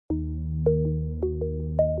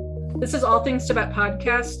This is All Things Tibet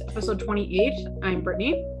Podcast, episode 28. I'm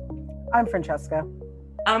Brittany. I'm Francesca.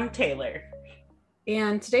 I'm Taylor.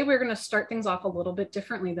 And today we're going to start things off a little bit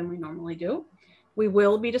differently than we normally do. We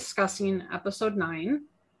will be discussing episode 9.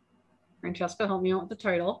 Francesca, help me out with the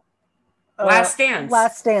title. Last Dance.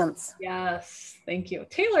 Last Dance. Yes, thank you.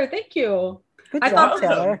 Taylor, thank you. Good job,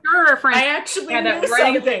 Taylor. I actually had knew it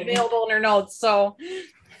writing something. available in her notes, so.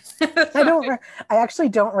 I actually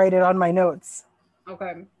don't write it on my notes.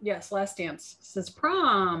 Okay. Yes, Last Dance. It says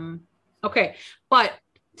prom. Okay, but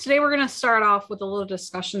today we're going to start off with a little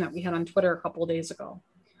discussion that we had on Twitter a couple of days ago.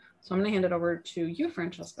 So I'm going to hand it over to you,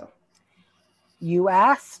 Francesca. You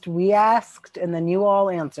asked, we asked, and then you all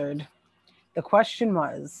answered. The question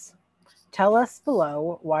was, tell us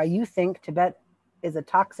below why you think Tibet is a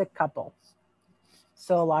toxic couple.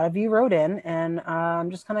 So a lot of you wrote in, and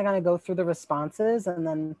I'm just kind of going to go through the responses, and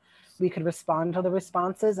then we could respond to the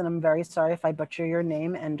responses. And I'm very sorry if I butcher your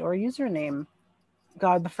name and or username.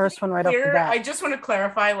 God, the first one right off the bat. I just want to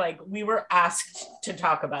clarify, like, we were asked to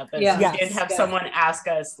talk about this. Yeah. We did have someone ask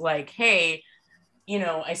us, like, hey, you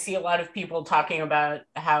know, I see a lot of people talking about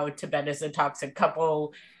how Tibet is a toxic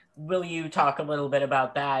couple. Will you talk a little bit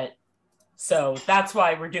about that? So that's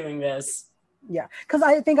why we're doing this. Yeah, because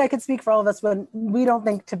I think I could speak for all of us when we don't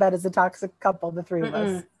think Tibet is a toxic couple, the three of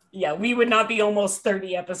us. Yeah, we would not be almost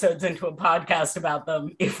 30 episodes into a podcast about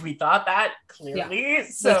them if we thought that, clearly. Yeah.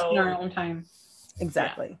 So in our own time.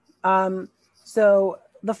 Exactly. Yeah. So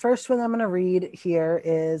the first one I'm going to read here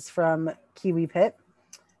is from Kiwi Pit.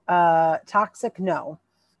 Toxic, no.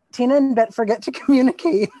 Tina and Bet forget to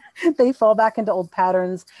communicate. They fall back into old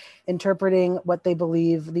patterns, interpreting what they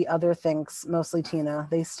believe the other thinks, mostly Tina.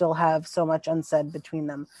 They still have so much unsaid between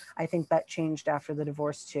them. I think Bet changed after the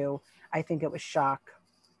divorce too. I think it was shock.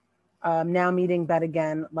 Now meeting Bet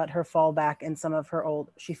again, let her fall back in some of her old,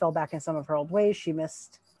 she fell back in some of her old ways she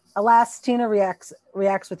missed. Alas, Tina reacts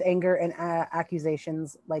with anger and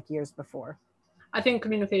accusations like years before. I think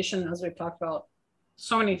communication, as we've talked about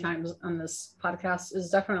so many times on this podcast, is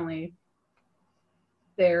definitely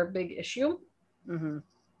their big issue. Mm-hmm.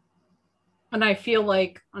 And I feel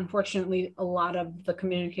like, unfortunately, a lot of the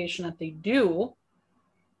communication that they do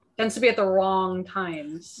tends to be at the wrong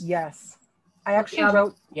times. Yes. I actually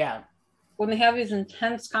wrote... Yeah. When they have these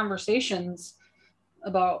intense conversations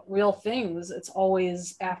about real things, it's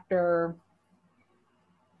always after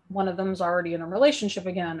one of them's already in a relationship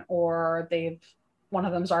again, or one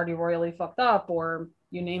of them's already royally fucked up, or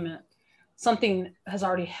you name it. Something has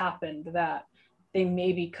already happened that they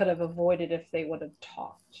maybe could have avoided if they would have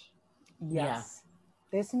talked. Yes.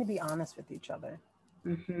 Yeah. They seem to be honest with each other.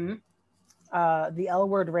 Mm-hmm. The L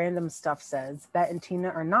word random stuff says, Bet and Tina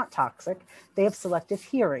are not toxic. They have selective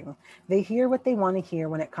hearing. They hear what they want to hear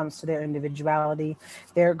when it comes to their individuality.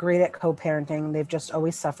 They're great at co-parenting. They've just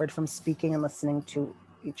always suffered from speaking and listening to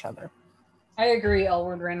each other. I agree, L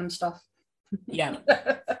word random stuff. Yeah.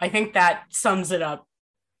 I think that sums it up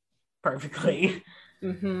perfectly.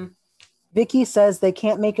 Mm-hmm. Vicky says they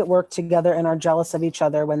can't make it work together and are jealous of each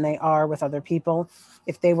other when they are with other people.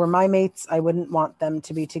 If they were my mates, I wouldn't want them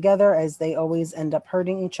to be together as they always end up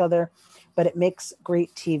hurting each other, but it makes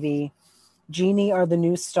great TV. Jeannie are the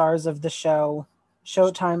new stars of the show.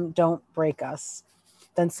 Showtime, don't break us.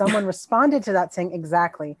 Then someone responded to that saying,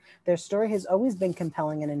 exactly. Their story has always been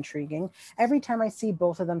compelling and intriguing. Every time I see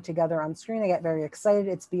both of them together on screen, I get very excited.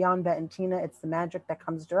 It's beyond Bet and Tina. It's the magic that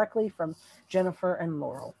comes directly from Jennifer and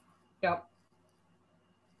Laurel. Yep.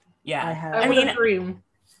 Yeah. I mean, agree.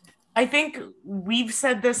 I think we've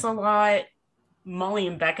said this a lot. Molly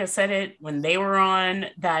and Becca said it when they were on,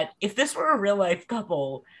 that if this were a real life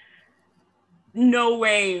couple, no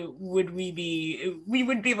way would we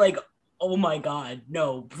would be like, oh my God,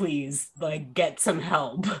 no, please, like, get some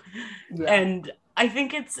help. Yeah. And I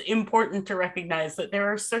think it's important to recognize that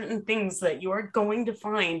there are certain things that you are going to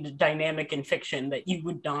find dynamic in fiction that you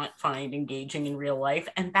would not find engaging in real life.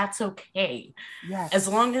 And that's okay. Yes. As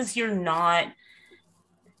long as you're not.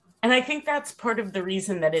 And I think that's part of the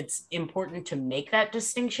reason that it's important to make that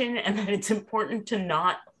distinction, and that it's important to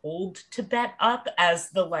not hold Tibet up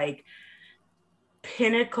as the, like,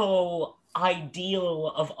 pinnacle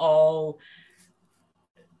ideal of all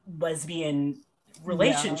lesbian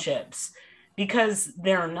relationships. Yeah. Because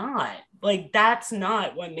they're not. Like, that's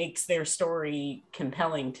not what makes their story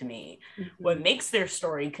compelling to me. Mm-hmm. What makes their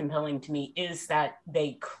story compelling to me is that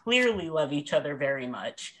they clearly love each other very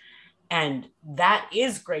much. And that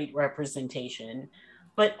is great representation,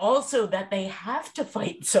 but also that they have to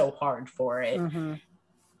fight so hard for it. Mm-hmm.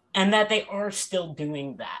 And that they are still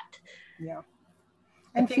doing that. Yeah.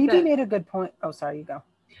 And Phoebe made a good point. Oh, sorry, you go.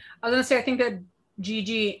 I was going to say, I think that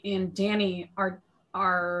Gigi and Danny are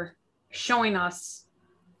showing us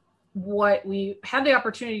what we had the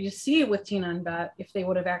opportunity to see with Tina and Bet if they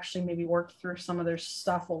would have actually maybe worked through some of their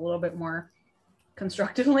stuff a little bit more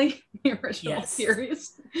constructively in the original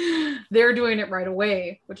series. They're doing it right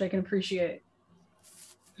away, which I can appreciate.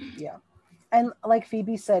 Yeah. And like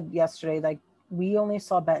Phoebe said yesterday, like we only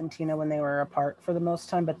saw Bet and Tina when they were apart for the most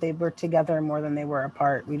time, but they were together more than they were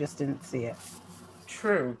apart. We just didn't see it.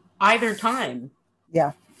 True. Either time.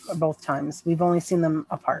 Yeah, both times. We've only seen them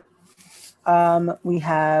apart. We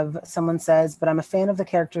have someone says, but I'm a fan of the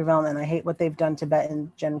character development. I hate what they've done to Bet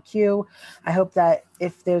and Gen Q. I hope that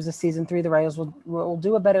if there's a season 3, the writers will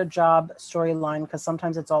do a better job storyline, because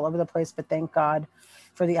sometimes it's all over the place, but thank God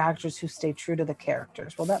for the actors who stay true to the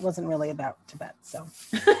characters. Well, that wasn't really about Bet. So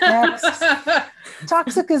next.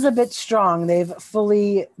 Toxic is a bit strong.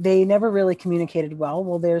 They never really communicated well.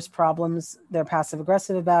 Well, there's problems they're passive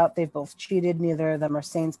aggressive about. They've both cheated. Neither of them are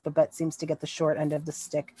saints, but Bet seems to get the short end of the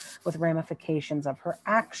stick with ramifications of her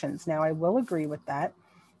actions. Now, I will agree with that.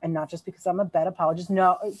 And not just because I'm a Bet apologist.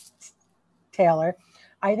 No, Taylor,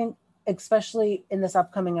 I think especially in this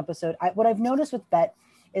upcoming episode, what I've noticed with Bet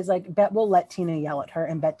is like Bet will let Tina yell at her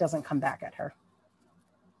and Bet doesn't come back at her.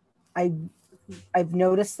 I've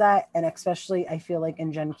noticed that, and especially I feel like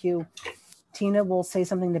in Gen Q, Tina will say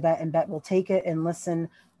something to Bet and Bet will take it and listen,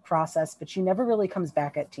 process, but she never really comes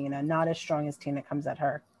back at Tina, not as strong as Tina comes at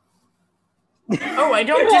her. Oh, I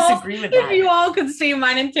don't disagree with that. If you all could see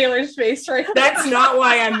mine and Taylor's face right now. That's not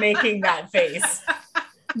why I'm making that face.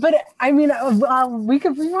 But I mean, we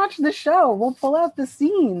could rewatch the show. We'll pull out the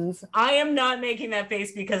scenes. I am not making that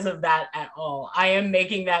face because of that at all. I am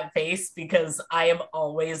making that face because I have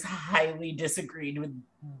always highly disagreed with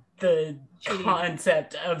the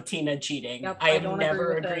concept of Tina cheating. Yep, I have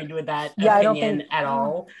never agreed with that opinion at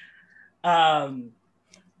all. I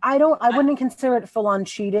wouldn't consider it full on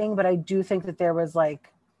cheating, but I do think that there was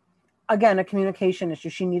like, again, a communication issue.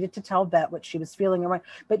 She needed to tell Bet what she was feeling,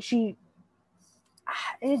 but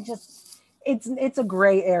it's a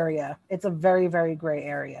gray area. It's a very, very gray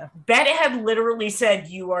area. Bet had literally said,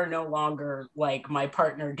 "You are no longer like my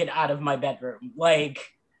partner. Get out of my bedroom." Like,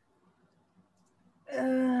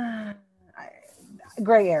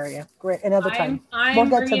 gray area. Great. Another time. I'm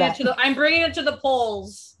bringing it to the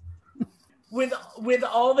polls. With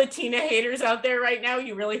all the Tina haters out there right now,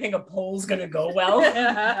 you really think a poll's gonna go well?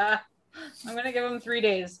 I'm gonna give them 3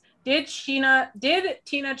 days. Did Tina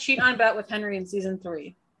cheat on Bet with Henry in season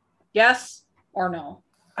 3? Yes or no?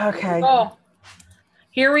 Okay. Oh,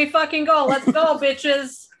 here we fucking go. Let's go,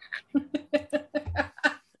 bitches.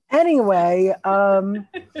 Anyway,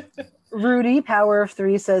 Rudy, Power of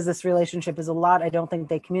 3, says this relationship is a lot. I don't think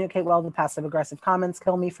they communicate well. The passive-aggressive comments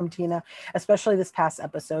kill me from Tina, especially this past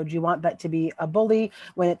episode. You want Bet to be a bully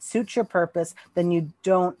when it suits your purpose, then you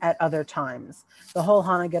don't at other times. The whole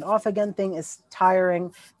Hannah get off again thing is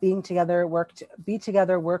tiring. Be together, work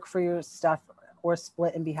for your stuff, or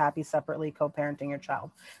split and be happy separately, co-parenting your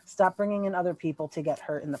child. Stop bringing in other people to get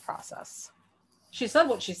hurt in the process. She said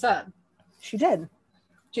what she said. She did.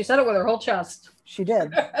 She said it with her whole chest. She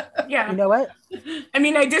did. Yeah. You know what? I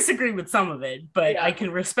mean, I disagree with some of it, but I can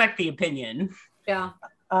respect the opinion. Yeah.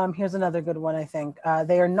 Here's another good one, I think.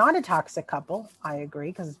 They are not a toxic couple. I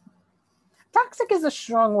agree, because toxic is a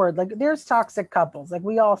strong word. Like, there's toxic couples. Like,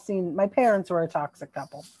 we all seen, my parents were a toxic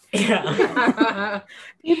couple. Yeah.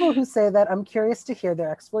 People who say that, I'm curious to hear their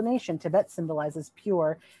explanation. Bet symbolizes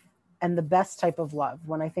pure and the best type of love.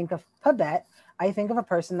 When I think of Bet, I think of a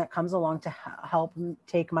person that comes along to help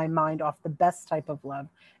take my mind off the best type of love.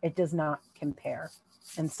 It does not compare.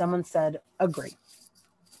 And someone said, agree.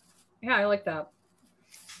 Yeah, I like that.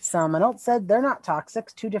 Someone else said they're not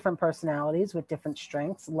toxic. 2 different personalities with different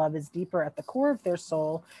strengths. Love is deeper at the core of their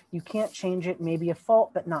soul. You can't change it. Maybe a fault,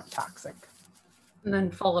 but not toxic. And then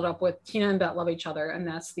followed up with Tina and Bet love each other. And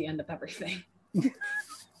that's the end of everything.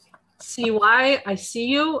 See why? I see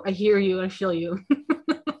you. I hear you. I feel you.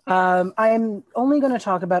 I'm only going to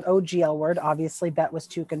talk about OGL word. Obviously, Bet was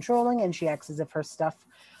too controlling and she acts as if her stuff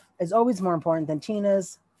is always more important than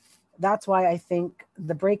Tina's. That's why I think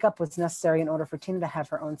the breakup was necessary in order for Tina to have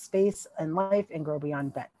her own space and life and grow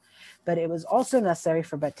beyond Bet. But it was also necessary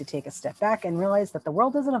for Bet to take a step back and realize that the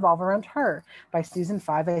world doesn't evolve around her. By season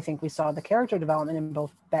 5, I think we saw the character development in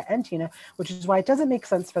both Bet and Tina, which is why it doesn't make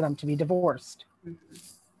sense for them to be divorced. Mm-hmm.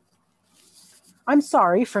 I'm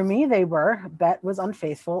sorry, for me, Bet was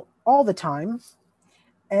unfaithful all the time.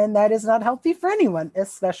 And that is not healthy for anyone,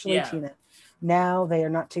 especially Tina. Now they are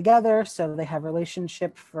not together, so they have a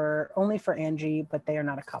relationship only for Angie, but they are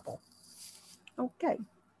not a couple. Okay.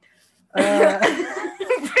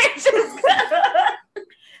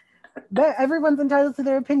 But everyone's entitled to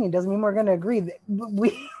their opinion. Doesn't mean we're going to agree.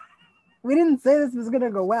 We didn't say this was going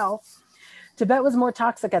to go well. Bet was more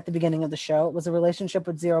toxic at the beginning of the show. It was a relationship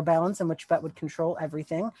with zero balance in which Bet would control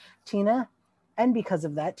everything. And because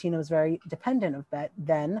of that, Tina was very dependent of Bet.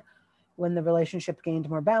 Then, when the relationship gained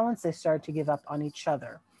more balance, they started to give up on each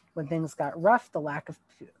other. When things got rough, the lack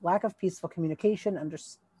of peaceful communication,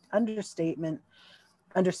 understanding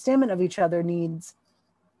of each other needs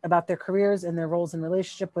about their careers and their roles in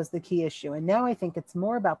relationship was the key issue. And now I think it's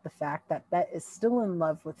more about the fact that Bet is still in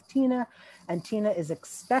love with Tina, and Tina is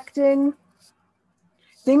expecting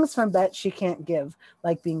things from Bet she can't give,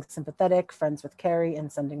 like being sympathetic, friends with Carrie,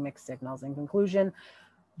 and sending mixed signals. In conclusion,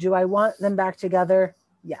 do I want them back together?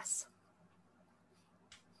 Yes.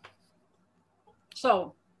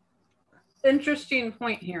 So, interesting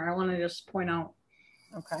point here. I want to just point out.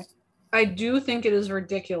 Okay. I do think it is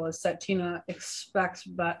ridiculous that Tina expects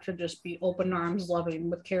Bet to just be open arms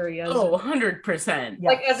loving with Carrie. 100%.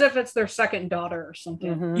 Like as if it's their second daughter or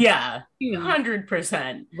something. Mm-hmm. Yeah, You know,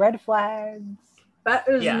 100%. Red flags. Bet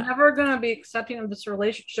is never going to be accepting of this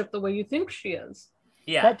relationship the way you think she is.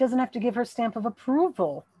 Yeah. Bet doesn't have to give her stamp of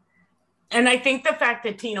approval. And I think the fact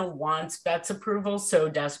that Tina wants Bet's approval so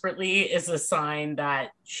desperately is a sign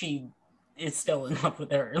that she is still in love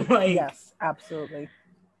with her. Like, yes, absolutely.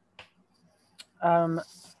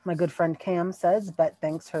 My good friend Cam says Bet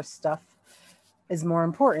thinks her stuff is more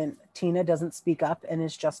important. Tina doesn't speak up and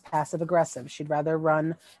is just passive aggressive. She'd rather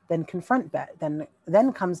run than confront Bet,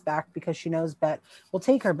 then comes back because she knows Bet will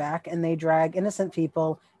take her back, and they drag innocent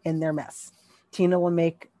people in their mess. Tina will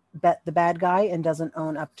make Bet the bad guy and doesn't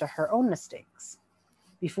own up to her own mistakes.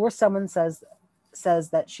 Before someone says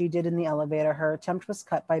that she did in the elevator, her attempt was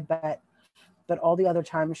cut by Bet, but all the other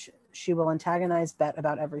times she will antagonize Bet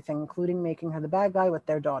about everything, including making her the bad guy with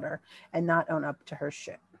their daughter, and not own up to her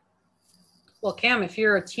shit. Well, Cam, if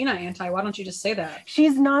you're a Tina anti, why don't you just say that?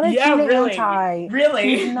 She's not a Tina anti.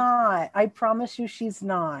 Really? She's not. I promise you she's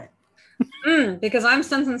not. Because I'm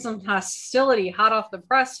sensing some hostility hot off the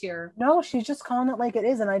press here. No, she's just calling it like it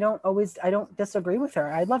is, and I don't disagree with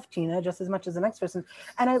her. I love Tina just as much as the next person,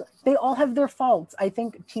 and they all have their faults. I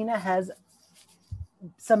think Tina has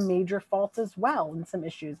some major faults as well and some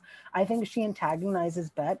issues. I think she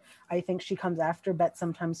antagonizes Bet. I think she comes after Bet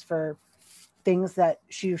sometimes for things that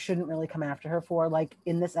she shouldn't really come after her for. Like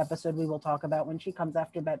in this episode, we will talk about when she comes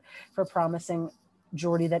after Bet for promising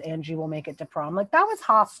Jordy that Angie will make it to prom. Like that was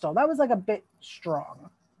hostile. That was like a bit strong.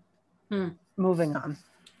 Moving on.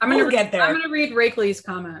 I'm going to read Rakely's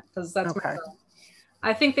comment because that's okay.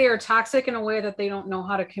 I think they are toxic in a way that they don't know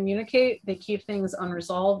how to communicate. They keep things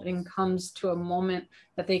unresolved and comes to a moment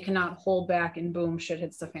that they cannot hold back and boom, shit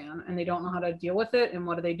hits the fan and they don't know how to deal with it. And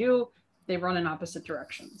what do? They run in opposite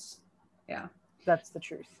directions. Yeah. That's the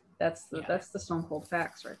truth. That's the stone cold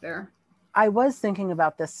facts right there. I was thinking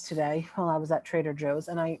about this today while I was at Trader Joe's,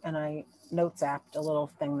 and I notes-apped a little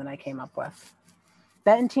thing that I came up with.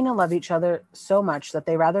 Bet and Tina love each other so much that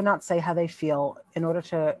they rather not say how they feel in order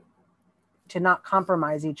to not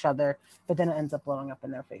compromise each other, but then it ends up blowing up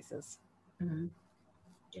in their faces. Mm-hmm.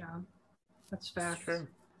 Yeah, that's fact. Sure.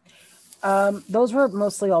 Those were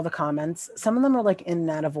mostly all the comments. Some of them are like in and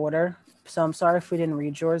out of order, so I'm sorry if we didn't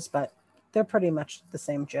read yours, but they're pretty much the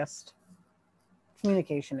same gist.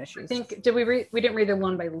 Communication issues. I think we didn't read the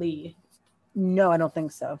one by Lee. No, I don't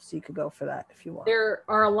think so. So you could go for that if you want. There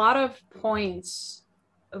are a lot of points,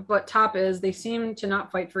 but top is they seem to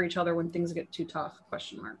not fight for each other when things get too tough, ?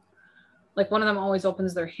 Like one of them always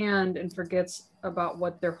opens their hand and forgets about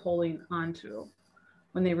what they're holding on to.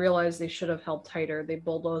 When they realize they should have held tighter, they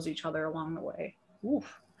bulldoze each other along the way.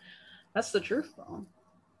 Oof. That's the truth, though.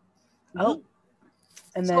 Oh.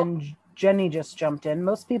 And then Jenny just jumped in.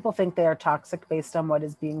 Most people think they are toxic based on what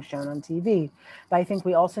is being shown on TV. But I think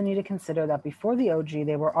we also need to consider that before the OG,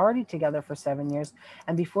 they were already together for 7 years.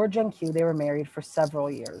 And before Gen Q, they were married for several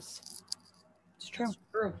years. It's true. It's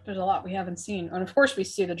true. There's a lot we haven't seen. And of course, we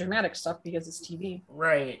see the dramatic stuff because it's TV.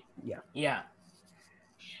 Right. Yeah. Yeah.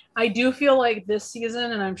 I do feel like this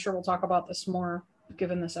season, and I'm sure we'll talk about this more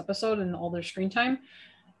given this episode and all their screen time,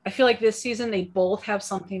 I feel like this season they both have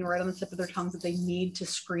something right on the tip of their tongues that they need to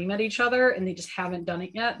scream at each other, and they just haven't done it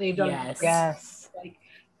yet. They've done yes. Like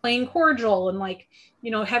playing cordial and like,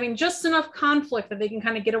 having just enough conflict that they can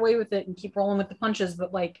kind of get away with it and keep rolling with the punches.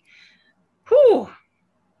 But like, whew,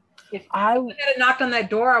 if I had knocked on that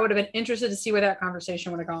door, I would have been interested to see where that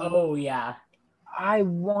conversation would have gone. Oh yeah. I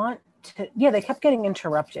want to. Yeah, they kept getting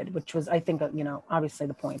interrupted, which was, I think, obviously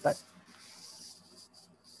the point, but.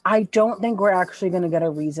 I don't think we're actually going to get a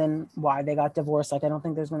reason why they got divorced. Like, I don't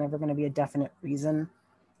think there's ever going to be a definite reason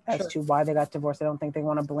as to why they got divorced. I don't think they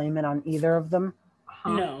want to blame it on either of them.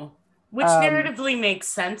 No. Which narratively makes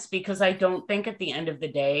sense, because I don't think at the end of the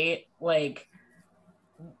day, like,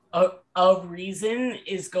 a reason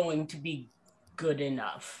is going to be good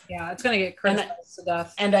enough. Yeah, it's going to get criticized to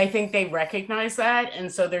death. And I think they recognize that.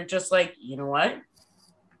 And so they're just like, you know what?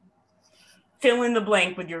 Fill in the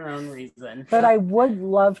blank with your own reason. But I would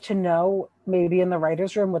love to know, maybe in the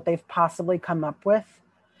writer's room, what they've possibly come up with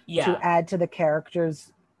to add to the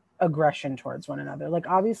characters' aggression towards one another. Like,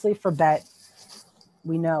 obviously for Bet,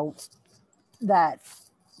 we know that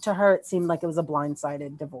to her it seemed like it was a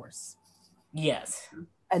blindsided divorce. Yes.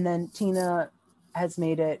 And then Tina has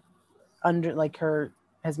made it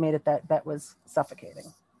that Bet was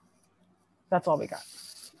suffocating. That's all we got.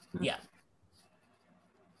 Yeah.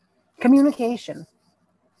 Communication.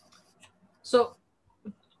 So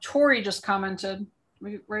Tori just commented. Will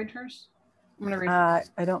you read hers? I'm going to read.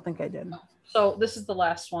 I don't think I did. So this is the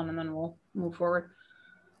last one, and then we'll move forward.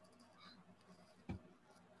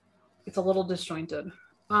 It's a little disjointed.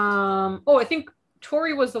 I think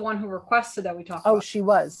Tori was the one who requested that we talk about. Oh, she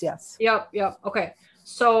was, yes. Yep. Okay.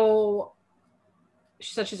 So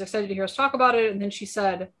she said she's excited to hear us talk about it. And then she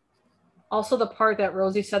said, also the part that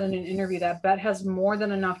Rosie said in an interview that Bet has more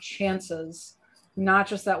than enough chances, not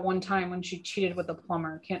just that one time when she cheated with the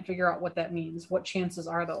plumber. Can't figure out what that means. What chances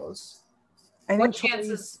are those? What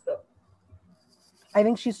chances? I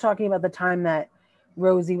think she's talking about the time that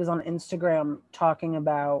Rosie was on Instagram talking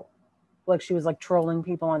about, like, she was like trolling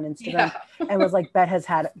people on Instagram and was like, Bet has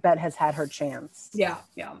had her chance. Yeah.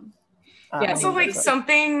 Also, like,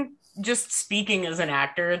 something, just speaking as an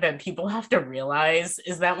actor, that people have to realize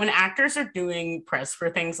is that when actors are doing press for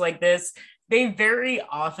things like this, they very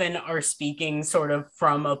often are speaking sort of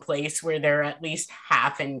from a place where they're at least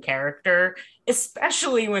half in character,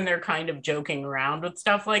 especially when they're kind of joking around with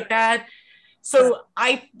stuff like that. So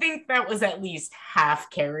I think that was at least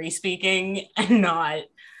half Carrie speaking and not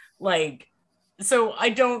like, so I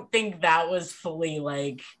don't think that was fully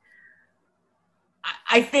like,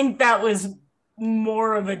 I think that was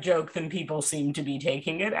more of a joke than people seem to be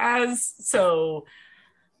taking it as. So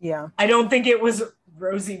yeah, I don't think it was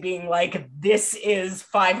Rosie being like, this is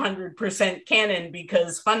 500% canon,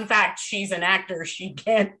 because fun fact, she's an actor, she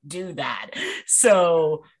can't do that.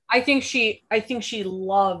 So I think she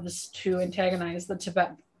loves to antagonize the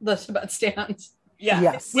Tibet stands. Yeah.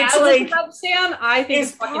 Yes. Which, like, Tibet stand, I think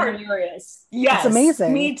is fucking hilarious. Yes. It's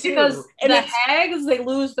amazing. Me too. Because the hags, they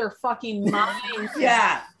lose their fucking minds.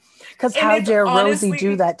 Yeah. Because how dare Rosie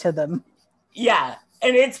do that to them? Yeah.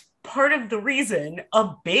 And it's part of the reason,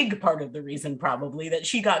 a big part of the reason probably, that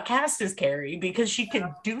she got cast as Carrie, because she could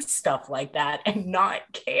do stuff like that and not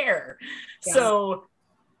care. Yeah. So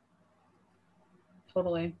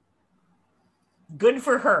totally good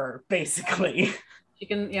for her, basically. She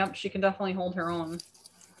can definitely hold her own.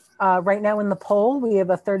 Right now in the poll, we have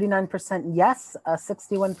a 39% yes, a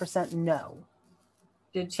 61% no.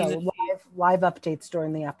 Live updates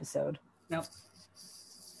during the episode. Nope.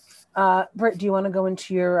 Britt, do you want to go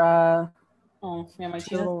into your my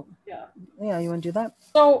Tina? Yeah, you want to do that?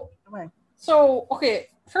 Okay,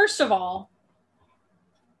 first of all,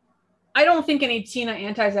 I don't think any Tina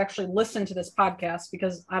antis actually listen to this podcast,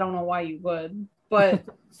 because I don't know why you would, but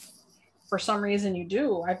for some reason you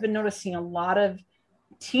do. I've been noticing a lot of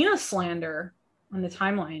Tina slander on the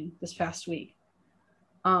timeline this past week.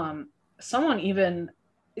 Someone even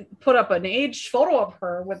put up an aged photo of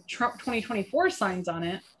her with Trump 2024 signs on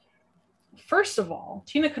it. First of all,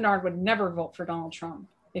 Tina Kennard would never vote for Donald Trump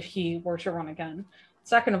if he were to run again.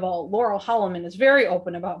 Second of all, Laurel Holloman is very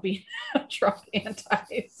open about being a Trump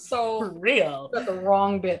anti. So for real, got the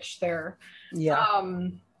wrong bitch there. Yeah.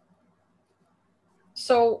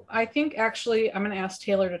 So I think actually I'm going to ask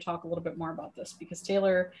Taylor to talk a little bit more about this, because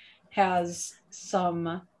Taylor has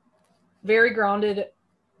some very grounded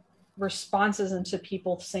responses into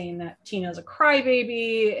people saying that Tina's a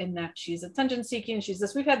crybaby and that she's attention seeking. She's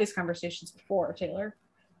this. We've had these conversations before, Taylor.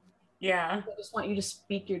 Yeah. I just want you to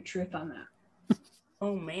speak your truth on that.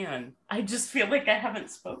 Oh man, I just feel like I haven't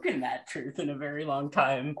spoken that truth in a very long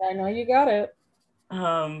time. I know you got it.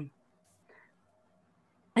 I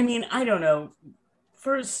mean, I don't know.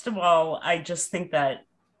 First of all, I just think that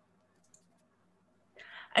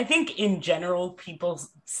in general, people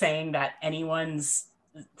saying that anyone's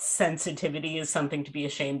sensitivity is something to be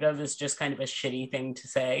ashamed of is just kind of a shitty thing to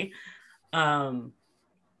say. In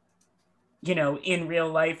real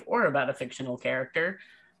life or about a fictional character.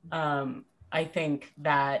 I think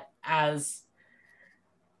that as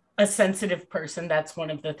a sensitive person, that's one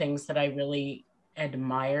of the things that I really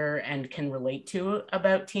admire and can relate to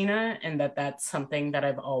about Tina, and that's something that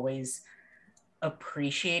I've always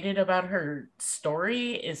appreciated about her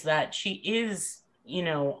story, is that she is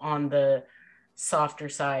on the softer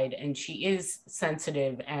side, and she is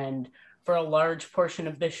sensitive, and for a large portion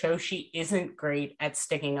of the show she isn't great at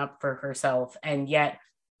sticking up for herself, and yet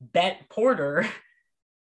Bet Porter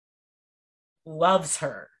loves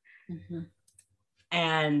her. Mm-hmm.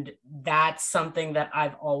 And that's something that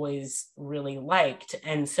I've always really liked.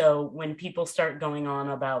 And so when people start going on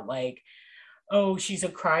about like, oh, she's a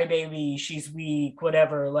crybaby, she's weak,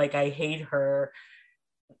 whatever, like I hate her,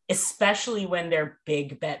 especially when they're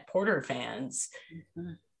big Bet Porter fans,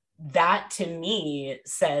 mm-hmm. that to me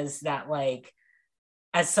says that, like,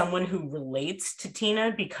 as someone who relates to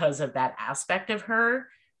Tina because of that aspect of her,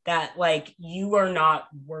 that like you are not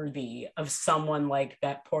worthy of someone like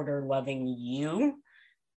Bet Porter loving you,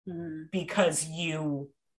 mm-hmm. because you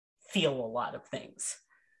feel a lot of things.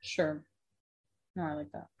 Sure. No, I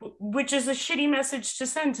like that. Which is a shitty message to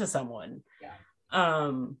send to someone.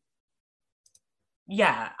 Yeah.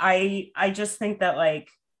 Yeah, I just think that, like,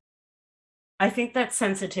 I think that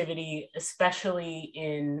sensitivity, especially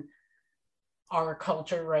in our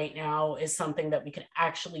culture right now, is something that we could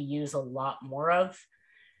actually use a lot more of.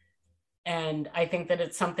 And I think that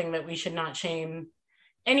it's something that we should not shame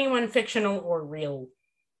anyone, fictional or real,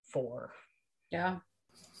 for. Yeah.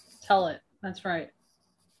 Tell it. That's right.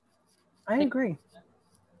 I agree.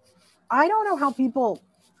 I don't know how people,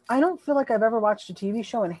 I don't feel like I've ever watched a TV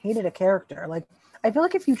show and hated a character. Like, I feel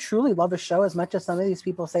like if you truly love a show as much as some of these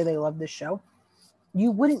people say they love this show,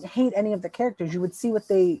 you wouldn't hate any of the characters. You would see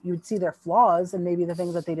you would see their flaws and maybe the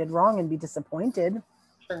things that they did wrong and be disappointed.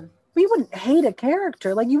 Sure. But you wouldn't hate a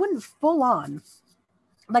character. Like, you wouldn't full on.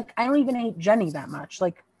 Like, I don't even hate Jenny that much.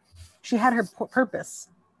 Like, she had her purpose.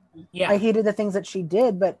 Yeah. I hated the things that she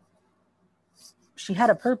did, but she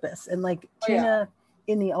had a purpose. And like Tina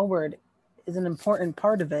in the L Word is an important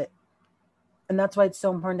part of it. And that's why it's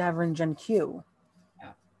so important to have her in Gen Q.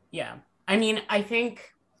 Yeah. I mean, I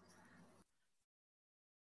think,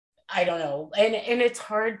 I don't know. And it's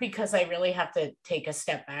hard because I really have to take a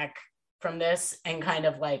step back from this and kind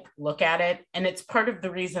of like look at it. And it's part of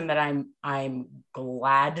the reason that I'm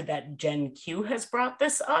glad that Gen Q has brought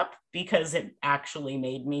this up, because it actually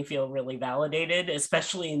made me feel really validated,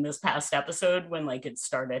 especially in this past episode when like it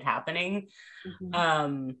started happening.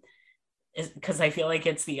 Mm-hmm. Because I feel like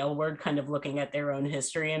it's the L Word kind of looking at their own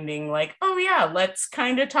history and being like, oh yeah, let's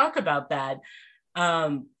kind of talk about that.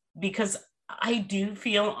 Because I do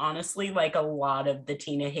feel honestly like a lot of the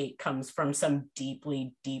Tina hate comes from some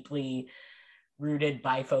deeply, deeply rooted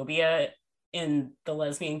biphobia in the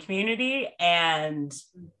lesbian community. And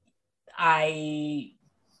I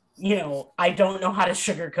don't know how to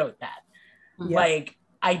sugarcoat that. Yeah.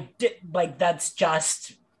 Like that's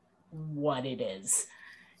just what it is.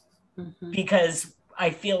 Mm-hmm. Because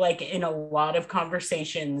I feel like in a lot of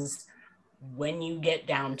conversations, when you get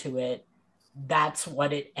down to it, that's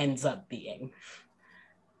what it ends up being.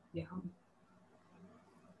 Yeah.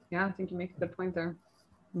 Yeah, I think you make a good point there.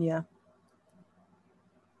 Yeah.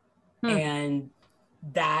 And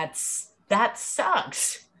that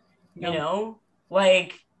sucks. Yep. You know?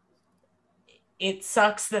 Like, it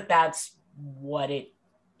sucks that that's what it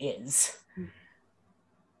is.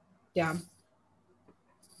 Yeah.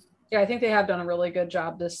 Yeah, I think they have done a really good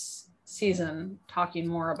job this season talking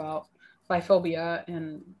more about biphobia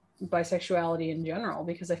and bisexuality in general,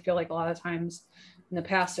 because I feel like a lot of times in the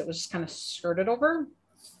past it was just kind of skirted over.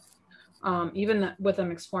 Even with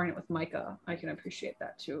them exploring it with Micah, I can appreciate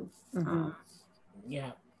that too. Mm-hmm.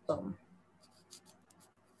 Yeah. So,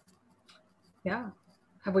 yeah.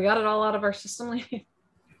 Have we got it all out of our system, lady?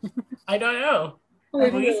 I don't know. I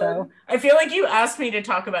think so. I feel like you asked me to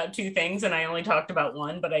talk about two things and I only talked about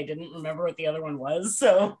one, but I didn't remember what the other one was.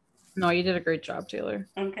 So no, you did a great job, Taylor.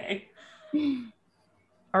 Okay.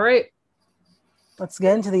 All right. Let's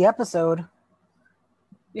get into the episode.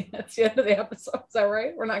 Yeah, it's the end of the episode. Is that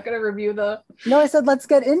right? We're not going to review the... No, I said let's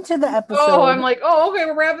get into the episode. Oh, I'm like, oh, okay,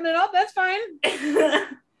 we're wrapping it up. That's fine.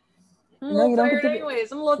 I'm a little tired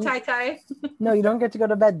anyways. I'm a little tie-tie. No, you don't get to go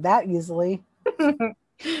to bed that easily.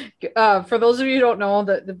 For those of you who don't know,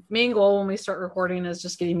 the main goal when we start recording is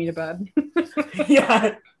just getting me to bed.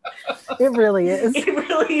 Yeah. It really is. It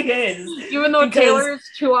really is. Even though Taylor's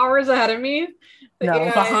 2 hours ahead of me. No,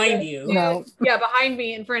 behind you. No. Yeah, behind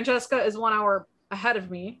me. And Francesca is 1 hour ahead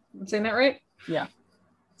of me. I'm saying that right? Yeah.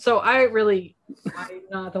 So I'm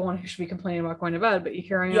not the one who should be complaining about going to bed, but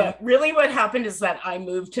here I am. Yeah, really what happened is that I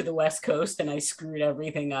moved to the West Coast and I screwed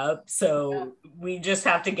everything up. So we just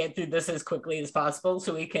have to get through this as quickly as possible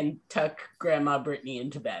so we can tuck Grandma Brittany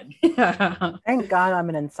into bed. Yeah. Thank God I'm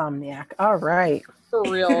an insomniac. All right. For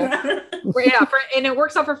real. Yeah, and it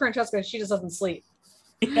works out for Francesca. She just doesn't sleep.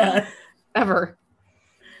 Yeah. Ever.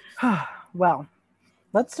 Well,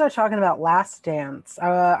 Let's start talking about Last Dance.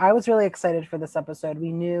 I was really excited for this episode.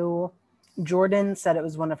 We knew Jordan said it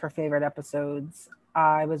was one of her favorite episodes.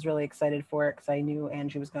 I was really excited for it because I knew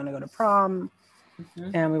Angie was going to go to prom,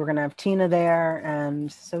 and we were going to have Tina there,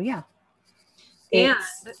 and so yeah.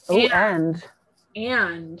 And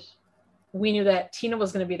we knew that Tina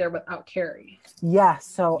was going to be there without Carrie. Yeah,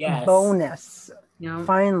 so bonus. Yeah.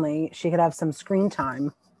 Finally, she could have some screen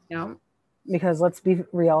time. Yeah. Because let's be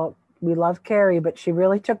real, we love Carrie, but she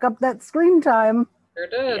really took up that screen time. Sure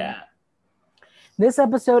did. Yeah. This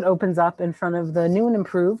episode opens up in front of the new and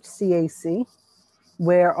improved CAC,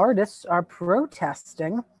 where artists are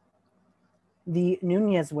protesting the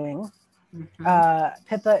Nunez wing.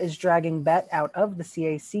 Pippa is dragging Bet out of the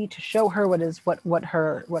CAC to show her what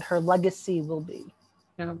her legacy will be.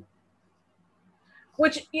 Yeah.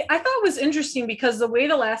 Which I thought was interesting because the way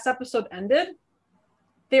the last episode ended,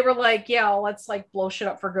 they were like, yeah, let's like blow shit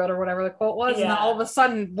up for good or whatever the quote was. Yeah. And then all of a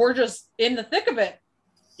sudden we're just in the thick of it.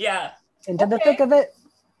 Yeah. Into the thick of it.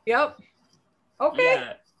 Yep. Okay.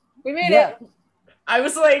 Yeah. We made it. I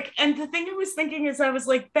was like, and the thing I was thinking is I was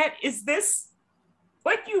like, Bet, is this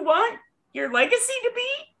what you want your legacy to be?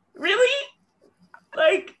 Really?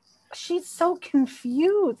 Like, she's so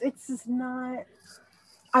confused. It's just not.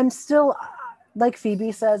 I'm still, like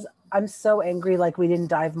Phoebe says, I'm so angry. Like we didn't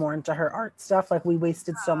dive more into her art stuff. Like we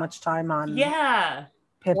wasted so much time on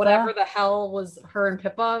Pippa. Whatever the hell was her and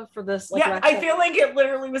Pippa for this. Like, I feel like it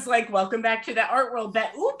literally was like, welcome back to the art world.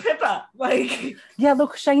 Bet, ooh, Pippa. Like, yeah,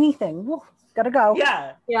 look, shiny thing. Woo, gotta go.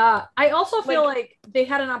 Yeah. I also feel like they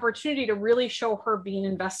had an opportunity to really show her being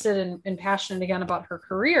invested and passionate again about her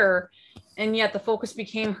career, and yet the focus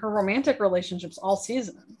became her romantic relationships all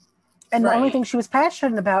season. And the only thing she was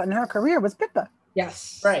passionate about in her career was Pippa.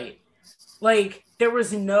 Yes. Right. Like, there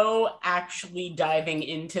was no actually diving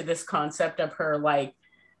into this concept of her, like,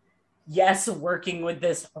 yes, working with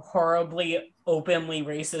this horribly, openly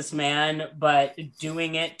racist man, but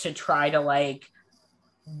doing it to try to, like,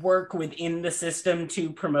 work within the system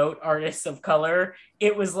to promote artists of color.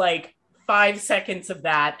 It was, like, 5 seconds of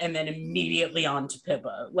that and then immediately on to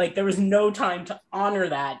Pippa. Like, there was no time to honor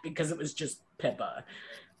that because it was just Pippa.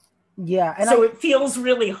 Yeah. And so it feels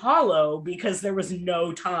really hollow because there was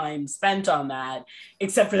no time spent on that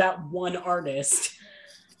except for that one artist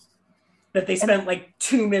that they spent like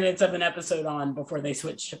 2 minutes of an episode on before they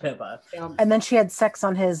switched to Pippa. And then she had sex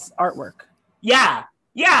on his artwork. Yeah.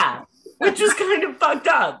 Which was kind of fucked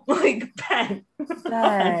up. Like, Ben.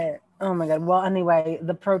 Oh my God. Well, anyway,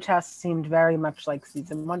 the protest seemed very much like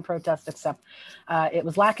season 1 protest, except it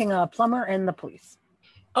was lacking a plumber and the police.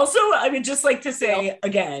 Also, I would just like to say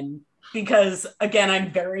again, because again,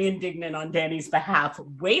 I'm very indignant on Danny's behalf.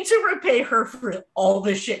 Way to repay her for all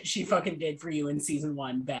the shit she fucking did for you in season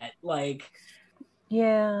 1, Bet. Like,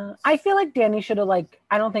 yeah, I feel like Danny should have I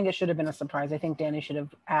don't think it should have been a surprise. I think Danny should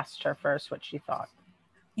have asked her first what she thought.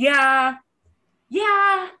 Yeah.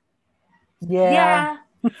 But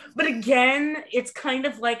again, it's kind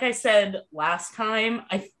of like I said last time.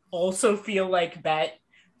 I also feel like Bet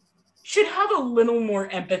should have a little more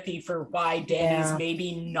empathy for why Danny's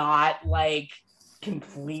maybe not like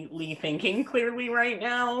completely thinking clearly right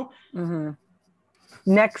now. Mm-hmm.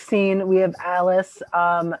 Next scene, we have Alice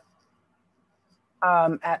at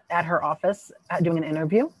her office doing an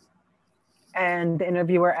interview. And the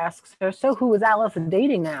interviewer asks her, so who is Alice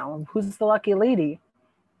dating now? Who's the lucky lady?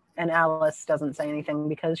 And Alice doesn't say anything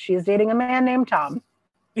because she is dating a man named Tom.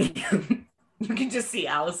 You can just see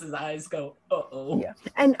Alice's eyes go, uh-oh. Yeah.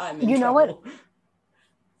 And you know what?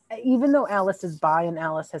 Even though Alice is bi and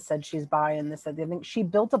Alice has said she's bi and this, I think she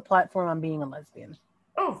built a platform on being a lesbian.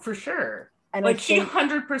 Oh, for sure. And like she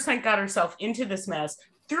 100% got herself into this mess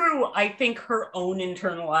through, I think, her own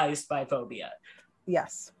internalized biphobia.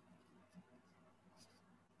 Yes.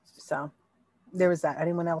 So there was that.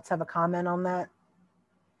 Anyone else have a comment on that?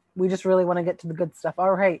 We just really want to get to the good stuff.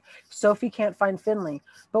 All right. Sophie can't find Finley.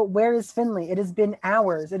 But where is Finley? It has been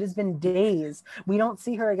hours. It has been days. We don't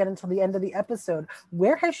see her again until the end of the episode.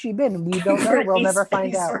 Where has she been? We don't know. We'll never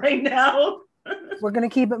find out. Right now. We're going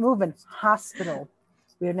to keep it moving. Hospital.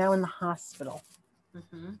 We are now in the hospital.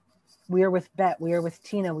 Mm-hmm. We are with Bet. We are with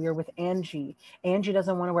Tina. We are with Angie. Angie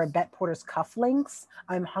doesn't want to wear Bet Porter's cufflinks.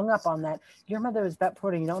 I'm hung up on that. Your mother is Bet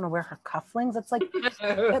Porter. You don't want to wear her cufflinks. That's like,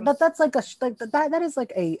 that is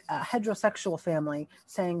like a heterosexual family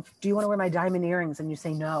saying, "Do you want to wear my diamond earrings?" And you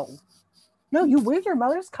say no. No, you wear your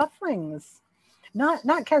mother's cufflinks.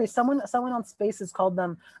 Not Carrie. Someone on Spaces called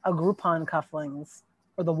them a Groupon cufflinks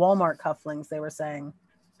or the Walmart cufflinks. They were saying.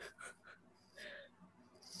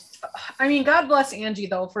 I mean, God bless Angie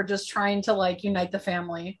though for just trying to like unite the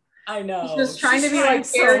family. I know. She's just trying to be like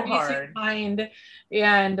so fair, hard. decent, kind,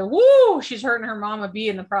 and woo, she's hurting her mama B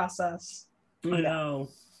in the process. I know.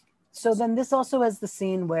 So then this also has the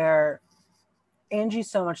scene where Angie's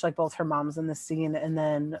so much like both her moms in this scene, and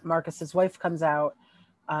then Marcus's wife comes out.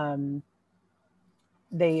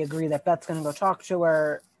 They agree that Beth's going to go talk to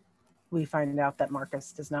her. We find out that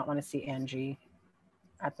Marcus does not want to see Angie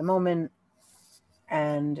at the moment,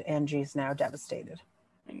 and Angie's now devastated.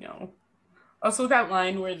 I know. Also, that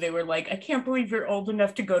line where they were like, "I can't believe you're old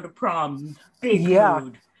enough to go to prom." Big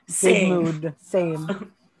mood. Same. Big mood.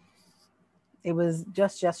 Same. It was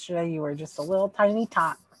just yesterday. You were just a little tiny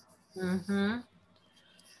tot. Mm-hmm.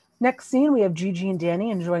 Next scene, we have Gigi and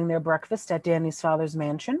Danny enjoying their breakfast at Danny's father's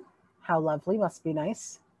mansion. How lovely. Must be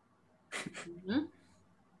nice. Mm-hmm.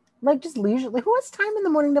 Like just leisurely. Who has time in the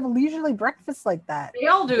morning to have a leisurely breakfast like that? They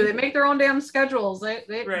all do. They make their own damn schedules. They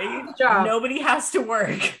Right? Good job. Nobody has to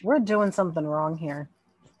work. We're doing something wrong here.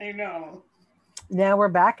 I know. Now we're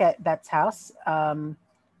back at Bet's house.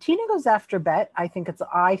 Tina goes after Bet. I think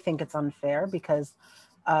it's unfair because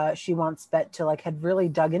she wants Bet to had really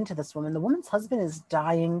dug into this woman. The woman's husband is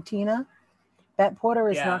dying, Tina. Bet Porter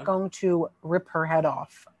is not going to rip her head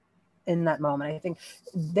off in that moment. I think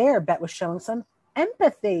Bet was showing some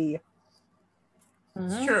empathy.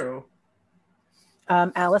 It's true.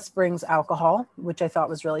 Alice brings alcohol, which I thought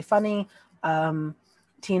was really funny.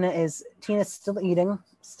 Tina's still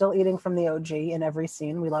eating from the OG in every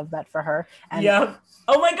scene. We love that for her. And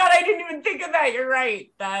oh my God, I didn't even think of that. You're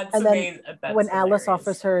right. That's amazing. That's when hilarious. Alice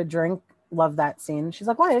offers her a drink, love that scene. She's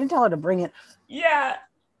like, "Why? I didn't tell her to bring it." Yeah.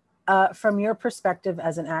 From your perspective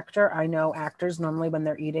as an actor, I know actors normally when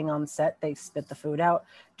they're eating on set, they spit the food out.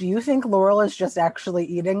 Do you think Laurel is just actually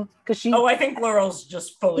eating? I think Laurel's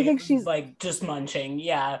just fully she's just munching.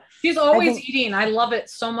 Yeah. She's always eating. I love it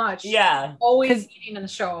so much. Yeah. Always eating in the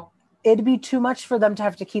show. It'd be too much for them to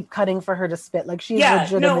have to keep cutting for her to spit. She's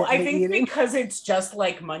legitimately I think eating. because it's just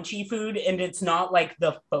munchy food and it's not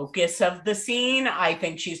the focus of the scene, I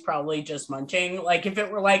think she's probably just munching. If it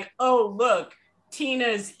were oh, look,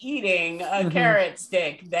 Tina's eating a carrot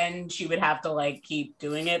stick, then she would have to keep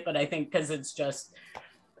doing it. But I think because it's just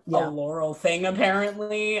a Laurel thing,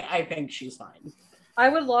 apparently, I think she's fine. I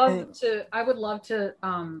would love to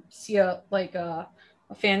see a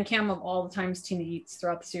fan cam of all the times Tina eats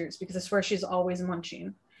throughout the series, because I swear she's always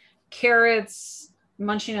munching carrots,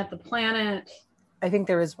 munching at the planet. I think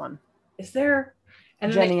there is one. Is there?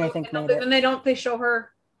 And Jenny, I think, made it. And they show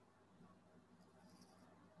her.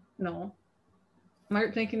 No. Am I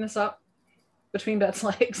making this up? Between Bet's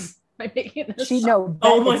legs. Am I making this up?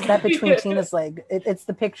 It's Bet between Tina's leg. It's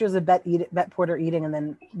the pictures of Bet Porter eating, and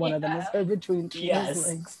then one of them is her between Tina's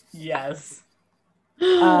legs. Yes.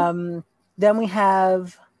 Then we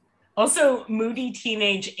have also moody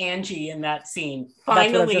teenage Angie in that scene.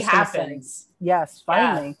 Finally happens. Yes,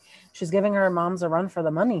 finally. Yeah. She's giving her moms a run for the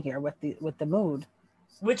money here with the mood.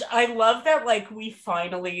 Which I love that we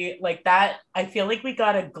finally that. I feel we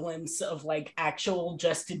got a glimpse of actual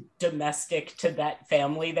just domestic to that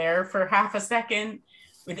family there for half a second,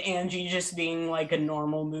 with Angie just being a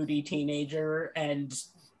normal moody teenager and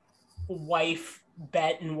wife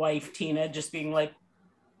Bet and wife Tina just being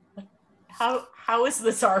how is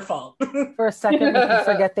this our fault? For a second, you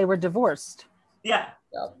forget they were divorced. Yeah.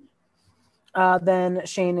 Then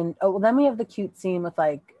Shane and then we have the cute scene with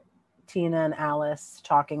Tina and Alice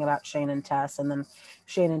talking about Shane and Tess, and then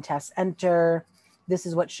Shane and Tess enter. This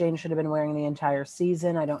is what Shane should have been wearing the entire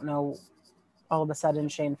season. I don't know. All of a sudden,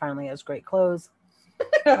 Shane finally has great clothes.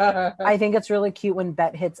 I think it's really cute when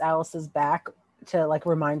Bet hits Alice's back to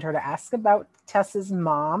remind her to ask about Tess's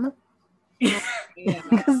mom.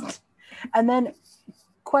 And then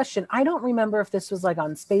question, I don't remember if this was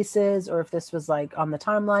on Spaces or if this was on the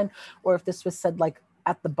timeline or if this was said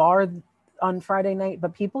at the bar on Friday night,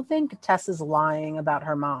 but people think Tess is lying about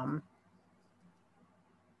her mom.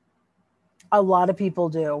 A lot of people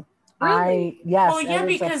do. Really?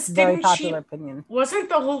 Because very popular opinion. Wasn't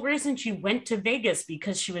the whole reason she went to Vegas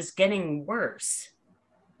because she was getting worse?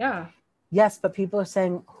 Yeah. Yes, but people are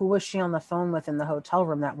saying, who was she on the phone with in the hotel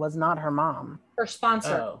room? That was not her mom. Her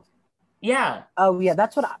sponsor. Oh. Yeah. Oh, yeah.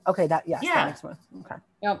 That's what. That makes sense. Okay.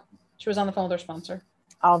 Yep. She was on the phone with her sponsor.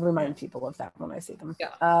 I'll remind people of that when I see them. Yeah.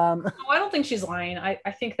 No, I don't think she's lying. I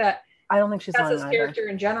think that. I don't think she's lying. Tess's character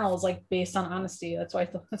in general is based on honesty. That's why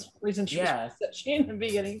that's the reason she was she in the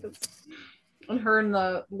beginning. When her and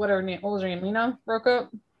what was her name? Lena broke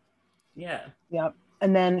up. Yeah. Yep.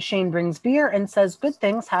 And then Shane brings beer and says, "Good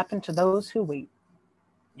things happen to those who wait."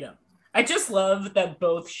 Yeah. I just love that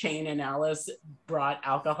both Shane and Alice brought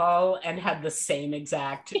alcohol and had the same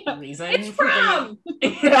exact reason. It's prom!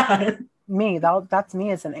 me. That's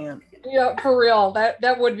me as an aunt. Yeah, for real.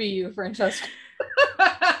 That would be you, Francesca.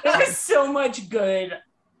 There's so much good.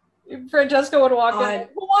 Francesca would walk in.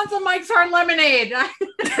 Who wants a Mike's Hard Lemonade?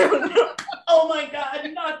 Oh my God,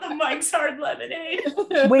 not the Mike's Hard Lemonade.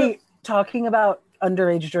 Wait, talking about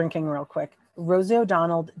underage drinking real quick. Rosie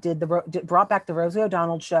O'Donnell brought back the Rosie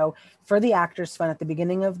O'Donnell show for the Actors Fund at the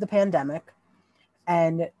beginning of the pandemic.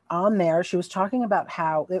 And on there, she was talking about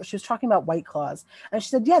White Claws. And she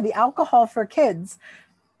said, yeah, the alcohol for kids.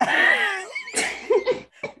 And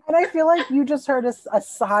I feel like you just heard a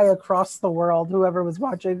sigh across the world, whoever was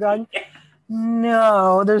watching, going,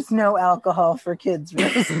 no, there's no alcohol for kids,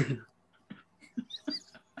 Rosie.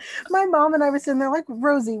 My mom and I were sitting there like,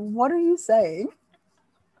 Rosie, what are you saying?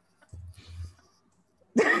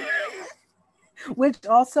 Which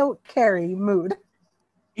also, Carrie, mood.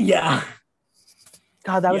 Yeah.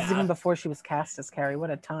 God, that was even before she was cast as Carrie. What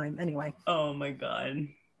a time. Anyway. Oh my God.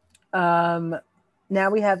 Now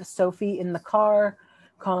we have Sophie in the car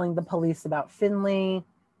calling the police about Finley.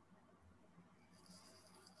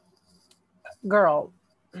 Girl,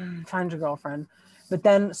 find your girlfriend. But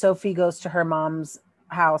then Sophie goes to her mom's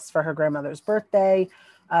house for her grandmother's birthday.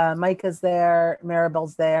 Micah's there.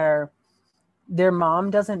 Maribel's there. Their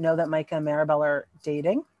mom doesn't know that Micah and Maribel are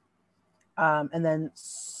dating. And then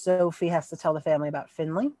Sophie has to tell the family about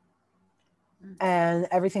Finley. And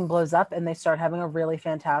everything blows up and they start having a really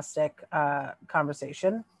fantastic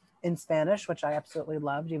conversation in Spanish, which I absolutely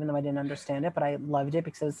loved, even though I didn't understand it, but I loved it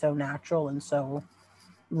because it was so natural and so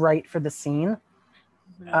right for the scene.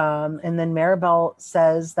 And then Maribel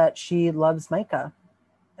says that she loves Micah.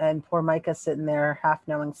 And poor Micah's sitting there half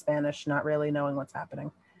knowing Spanish, not really knowing what's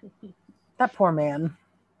happening. That poor man.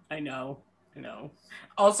 I know.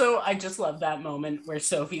 Also, I just love that moment where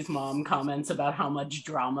Sophie's mom comments about how much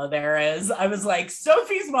drama there is. I was like,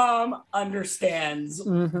 Sophie's mom understands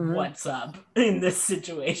what's up in this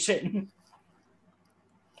situation.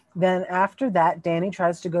 Then after that, Danny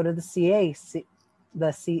tries to go to the CAC. The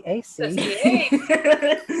CAC.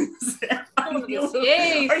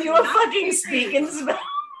 Are you a fucking speaking spell?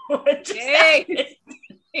 What just happened?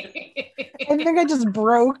 I think I just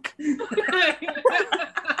broke.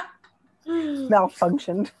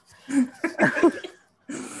 Malfunctioned.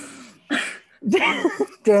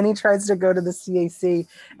 Danny tries to go to the CAC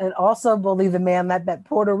and also bully the man that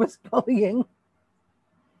Porter was bullying.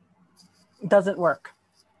 Doesn't work.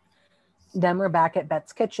 Then we're back at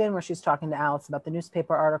Bet's kitchen where she's talking to Alice about the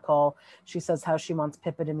newspaper article. She says how she wants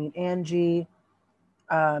Pippa to meet Angie.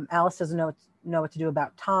 Alice doesn't know what to do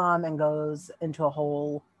about Tom and goes into a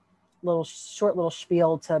whole short little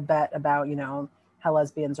spiel to Bet about, how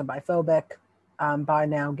lesbians are biphobic. Bi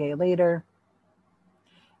now, gay later.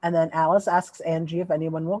 And then Alice asks Angie if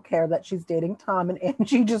anyone will care that she's dating Tom, and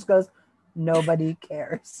Angie just goes, nobody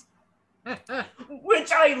cares.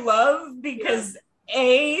 Which I love because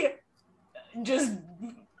I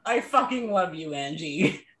fucking love you,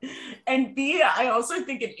 Angie. And B, I also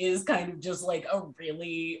think it is kind of just like a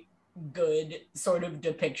really good sort of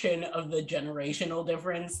depiction of the generational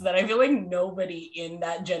difference that I feel like nobody in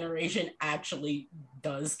that generation actually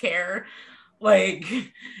does care. Like,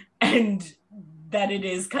 and that it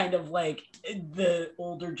is kind of like the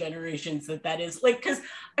older generations that is like, because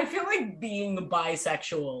I feel like being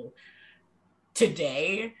bisexual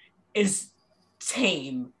today is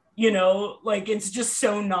tame, like it's just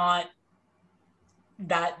so not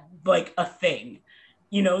that like a thing.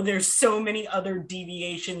 There's so many other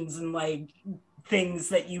deviations and like things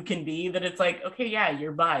that you can be that it's like, okay, yeah,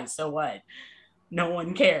 you're bi, so what? No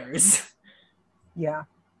one cares. Yeah.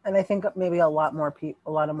 And I think maybe a lot more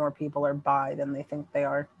people are bi than they think they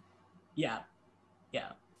are. Yeah.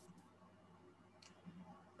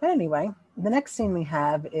 But anyway, the next scene we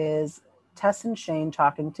have is Tess and Shane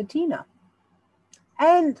talking to Tina.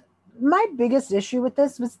 And my biggest issue with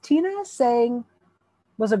this was Tina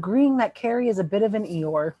was agreeing that Carrie is a bit of an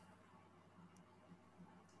Eeyore.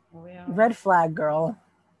 Oh, yeah. Red flag, girl.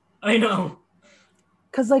 I know.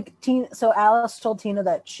 Because so Alice told Tina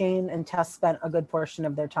that Shane and Tess spent a good portion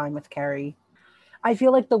of their time with Carrie. I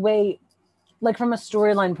feel like the way, like from a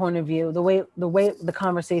storyline point of view, the way the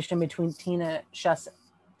conversation between Tina,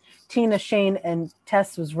 Shane, and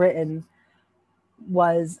Tess was written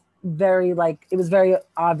was very it was very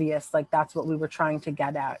obvious. Like that's what we were trying to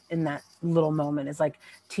get at in that little moment is like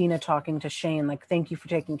Tina talking to Shane, like, thank you for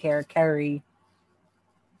taking care of Carrie.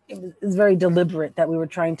 It was very deliberate that we were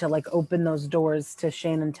trying to like open those doors to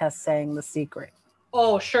Shane and Tess saying the secret.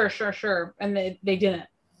 Oh, sure. And they didn't.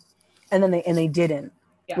 And then they didn't.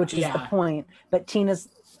 Yeah. which is the point. But Tina's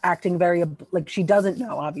acting very, like, she doesn't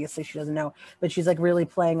know. Obviously, she doesn't know. But she's, like, really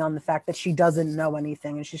playing on the fact that she doesn't know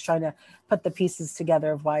anything. And she's trying to put the pieces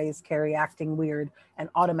together of why is Carrie acting weird. And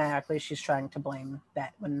automatically she's trying to blame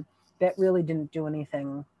Bet when Bet really didn't do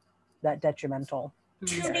anything that detrimental.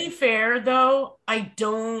 To be fair, though, I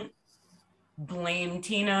don't blame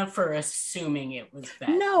Tina for assuming it was Bet.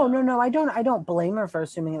 No. I don't blame her for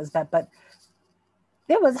assuming it was Bet, but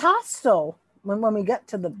it was hostile when we get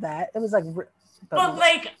to the Bet. It was like, but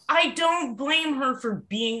like, I don't blame her for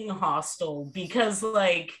being hostile because,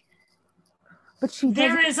 like, but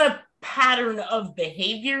there is a pattern of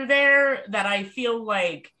behavior there that I feel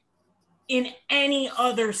like in any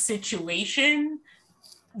other situation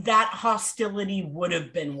that hostility would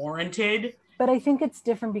have been warranted. But I think it's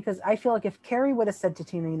different because I feel like if Carrie would have said to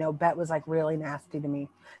Tina, you know, Bet was like really nasty to me,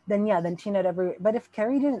 then yeah, then Tina had every. But if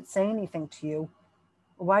Carrie didn't say anything to you,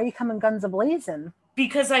 why are you coming guns a-blazing?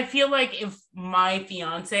 Because I feel like if my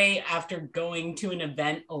fiance, after going to an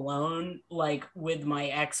event alone, like with my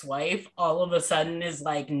ex-wife, all of a sudden is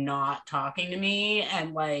like not talking to me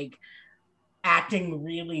and like acting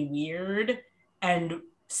really weird, and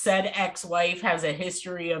said ex-wife has a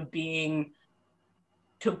history of being,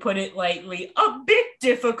 to put it lightly, a bit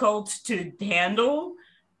difficult to handle,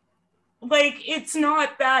 like, it's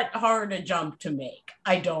not that hard a jump to make,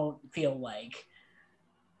 I don't feel like.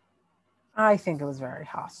 I think it was very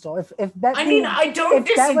hostile. If Bet, I don't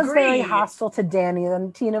disagree. Bet was very hostile to Danny,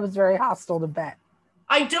 then Tina was very hostile to Bet.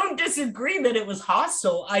 I don't disagree that it was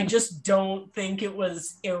hostile. I just don't think it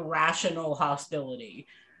was irrational hostility.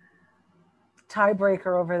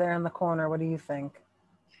 Tiebreaker over there in the corner. What do you think?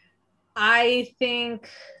 I think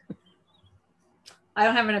I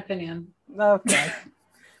don't have an opinion. Okay.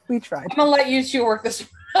 We tried. I'm gonna let you two work this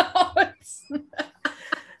out.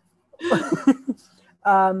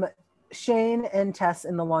 Shane and Tess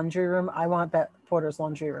in the laundry room. I want Bet Porter's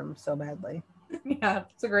laundry room so badly. Yeah,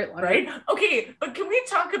 it's a great laundry. Right? Okay, but can we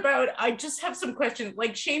talk about, I just have some questions.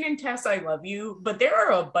 Like, Shane and Tess, I love you, but there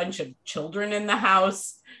are a bunch of children in the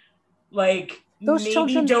house. Like, those maybe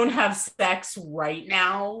children don't have sex right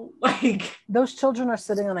now. Like, those children are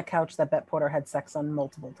sitting on a couch that Bet Porter had sex on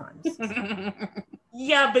multiple times.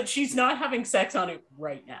 Yeah, but she's not having sex on it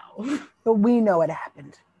right now. But we know it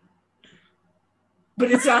happened. But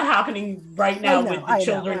it's not happening right now with the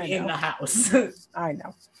children in the house. I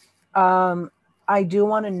know. I do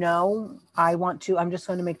want to know. I'm just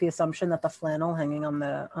going to make the assumption that the flannel hanging on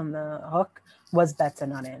the hook was Bet's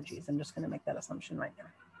and not Angie's. I'm just going to make that assumption right now.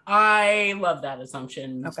 I love that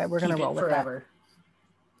assumption. Okay, we're going to roll with forever.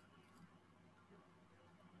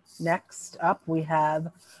 That. Next up, we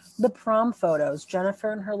have the prom photos.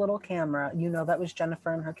 Jennifer and her little camera. You know that was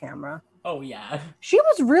Jennifer and her camera. Oh, yeah. She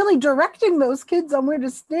was really directing those kids on where to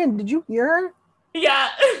stand. Did you hear her? Yeah.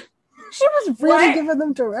 She was really giving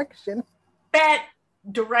them direction. Bet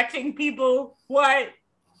directing people. What?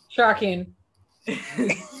 Shocking.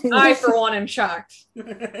 I, for one, am shocked.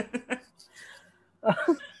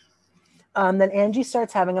 Then Angie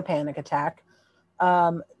starts having a panic attack.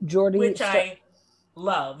 Jordy, which I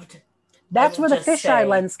loved. That's where the fisheye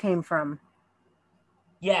lens came from.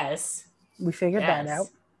 Yes. We figured that out.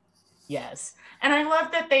 Yes. And I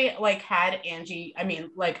love that they like had Angie. I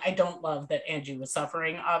mean, like, I don't love that Angie was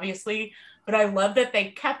suffering, obviously, but I love that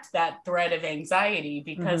they kept that thread of anxiety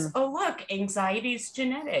because, oh, look, anxiety is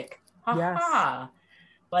genetic. Ha ha.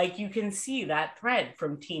 Like, you can see that thread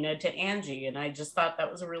from Tina to Angie. And I just thought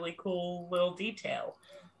that was a really cool little detail.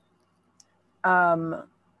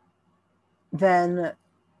 Then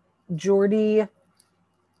Jordy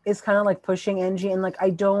is kind of like pushing Angie, and like I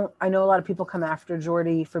know a lot of people come after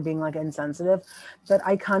Jordy for being like insensitive, but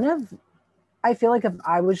I feel like if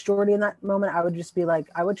I was Jordy in that moment, I would just be like,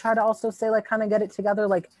 I would try to also say like kind of get it together,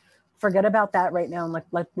 like forget about that right now, and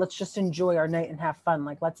like let's just enjoy our night and have fun,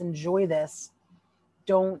 like let's enjoy this.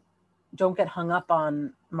 Don't get hung up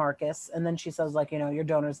on Marcus. And then she says like, you know, your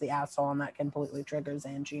donor's the asshole, and that completely triggers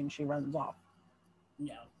Angie, and she runs off.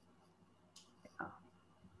 No.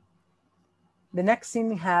 The next scene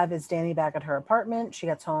we have is Danny back at her apartment. She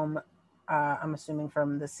gets home, I'm assuming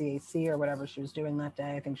from the CAC or whatever she was doing that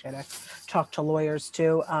day. I think she had to talk to lawyers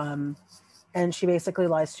too. And she basically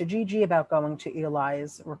lies to Gigi about going to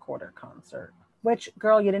Eli's recorder concert. Which,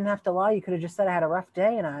 girl, you didn't have to lie. You could have just said I had a rough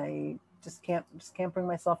day and I just can't bring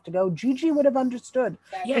myself to go. Gigi would have understood.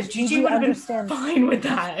 Yeah, Gigi would have been fine with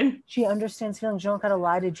that. She understands feelings. You don't gotta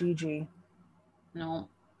lie to Gigi. No.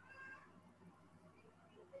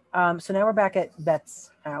 So now we're back at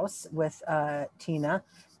Bet's house with Tina,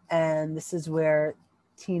 and this is where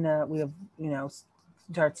Tina,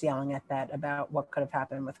 starts yelling at Bet about what could have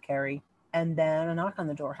happened with Carrie. And then a knock on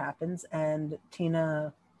the door happens, and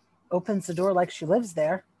Tina opens the door like she lives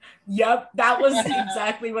there. Yep, that was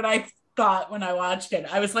exactly what I thought when I watched it.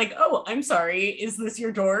 I was like, oh, I'm sorry. Is this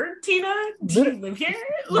your door, Tina? Do you live here?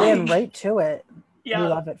 Ran right to it. Yeah. We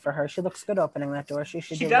love it for her. She looks good opening that door. She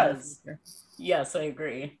does. Yes, I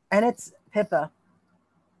agree. And it's Pippa.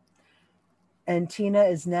 And Tina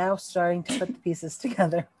is now starting to put the pieces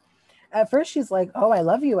together. At first, she's like, oh, I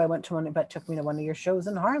love you. I went to one, but took me to one of your shows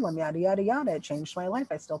in Harlem, yada, yada, yada. It changed my life.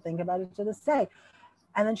 I still think about it to this day.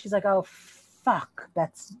 And then she's like, oh, fuck.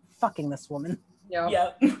 That's fucking this woman.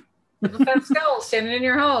 Yep. That skull standing in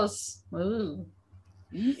your house. Ooh.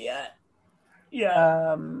 Yeah.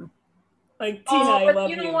 Yeah. Like, Tina, I love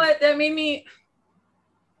you. You know what? That made me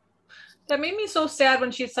so sad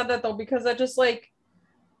when she said that, though, because that just, like,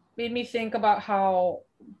 made me think about how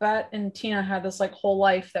Bet and Tina had this, like, whole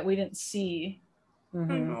life that we didn't see.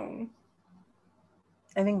 Mm-hmm.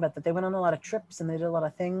 I think about that. They went on a lot of trips and they did a lot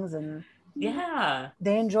of things, and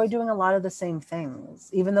they enjoy doing a lot of the same things,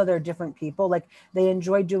 even though they're different people. Like, they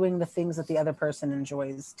enjoy doing the things that the other person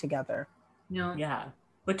enjoys together. Yeah.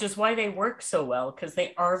 Which is why they work so well, because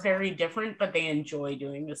they are very different, but they enjoy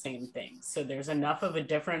doing the same things. So there's enough of a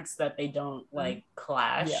difference that they don't, like,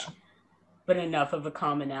 clash, but enough of a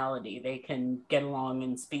commonality. They can get along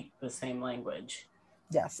and speak the same language.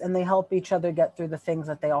 Yes, and they help each other get through the things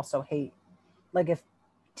that they also hate. Like, if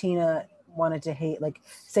Tina wanted to hate, like,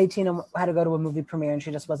 say Tina had to go to a movie premiere and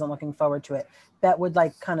she just wasn't looking forward to it, Bet would,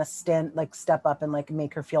 like, kind of step up and, like,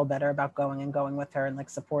 make her feel better about going with her and, like,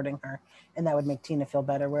 supporting her, and that would make Tina feel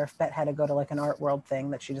better. Where if Bet had to go to, like, an art world thing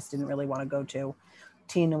that she just didn't really want to go to,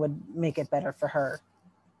 Tina would make it better for her.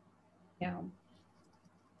 Yeah,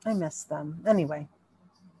 I miss them. Anyway,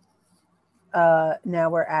 now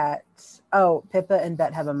we're at Pippa and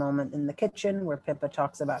Bet have a moment in the kitchen where Pippa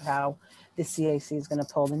talks about how the CAC is going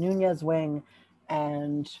to pull the Nunez wing,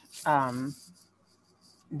 and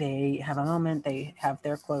they have a moment. They have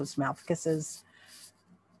their closed mouth kisses,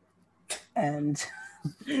 and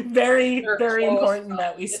very, very important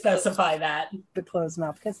that we specify that. The closed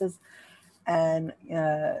mouth kisses, and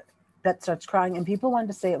Bet starts crying, and people wanted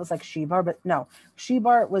to say it was like Shebar, but no,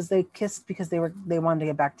 Shebar was they kissed because they wanted to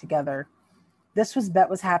get back together. This was Bet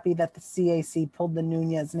was happy that the CAC pulled the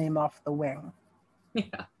Nunez name off the wing. Yeah.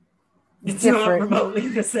 It's different. Not remotely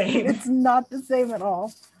the same. It's not the same at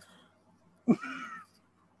all.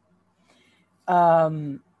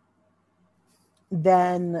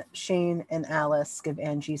 Then Shane and Alice give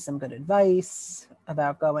Angie some good advice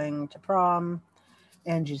about going to prom.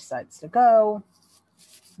 Angie decides to go.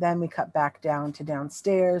 Then we cut back down to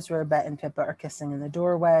downstairs where Bet and Pippa are kissing in the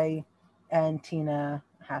doorway, and Tina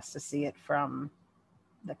has to see it from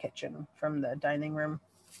the kitchen, from the dining room.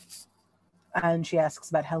 And she asks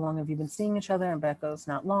about how long have you been seeing each other, and Bet goes,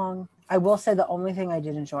 not long. I will say the only thing I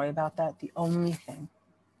did enjoy about that, the only thing,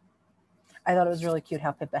 I thought it was really cute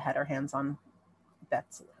how Pippa had her hands on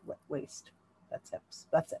Bet's waist. Bet's hips.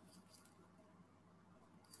 That's it.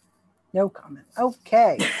 No comment.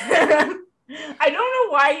 Okay. I don't know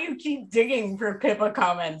why you keep digging for Pippa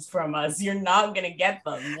comments from us. You're not going to get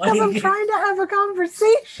them. Because I'm trying to have a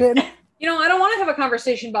conversation. You know, I don't want to have a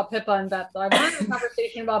conversation about Pippa and Bet, though. I want to have a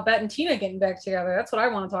conversation about Bet and Tina getting back together. That's what I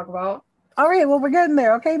want to talk about. All right, well, we're getting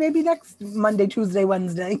there, okay? Maybe next Monday, Tuesday,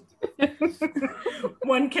 Wednesday.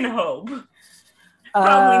 One can hope.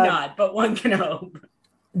 Probably not, but one can hope.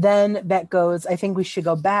 Then Bet goes, I think we should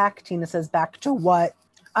go back. Tina says, back to what?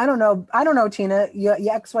 I don't know, Tina. Your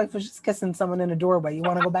ex-wife was just kissing someone in a doorway. You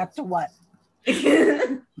want to go back to what?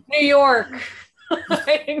 New York.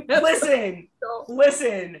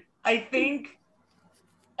 Listen.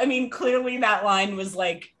 I mean, clearly that line was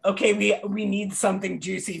like, okay, we need something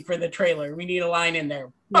juicy for the trailer. We need a line in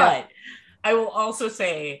there. But I will also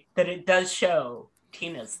say that it does show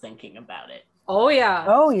Tina's thinking about it. Oh, yeah.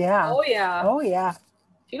 Oh, yeah. Oh, yeah. Oh, yeah.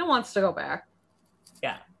 Tina wants to go back.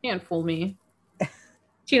 Yeah. Can't fool me.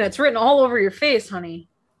 Tina, it's written all over your face, honey.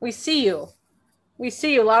 We see you. We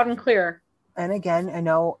see you loud and clear. And again, I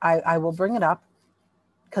know I will bring it up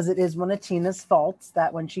because it is one of Tina's faults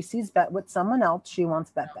that when she sees Bet with someone else, she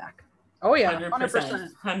wants Bet back. Oh, yeah.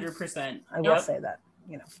 100%. 100%. I will say that,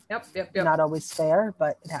 you know. Yep. Not always fair,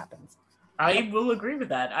 but it happens. I will agree with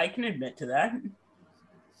that. I can admit to that.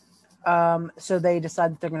 So they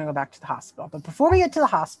decide that they're going to go back to the hospital. But before we get to the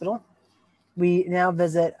hospital, we now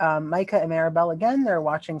visit Micah and Maribel again. They're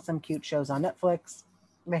watching some cute shows on Netflix.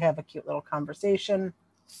 They have a cute little conversation.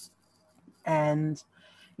 And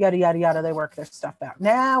yada, yada, yada. They work their stuff out.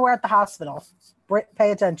 Now we're at the hospital.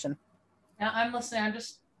 Pay attention. Yeah, I'm listening. I'm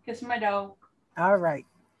just kissing my dog. All right.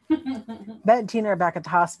 Bet and Tina are back at the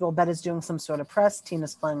hospital. Bet is doing some sort of press.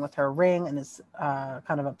 Tina's playing with her ring and is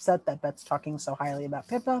kind of upset that Bet's talking so highly about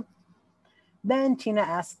Pippa. Then Tina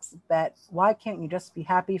asks Bet, why can't you just be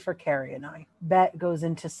happy for Carrie and I? Bet goes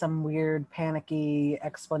into some weird panicky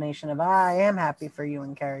explanation of, I am happy for you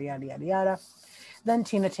and Carrie, yada, yada, yada. Then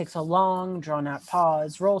Tina takes a long, drawn-out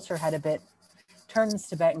pause, rolls her head a bit, turns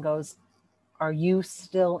to Bet and goes, are you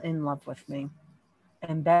still in love with me?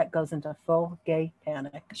 And Bet goes into full gay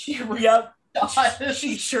panic. Yep.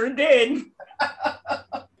 She sure did.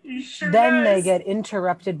 Sure then does. they get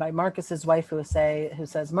interrupted by Marcus's wife, who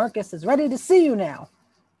says, Marcus is ready to see you now.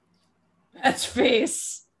 That's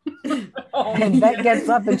face. And Bet gets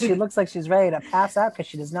up and she looks like she's ready to pass out because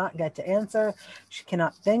she does not get to answer. She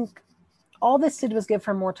cannot think. All this did was give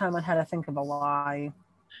her more time on how to think of a lie.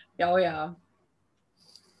 Oh, yeah.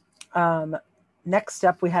 Next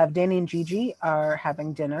up, we have Danny and Gigi are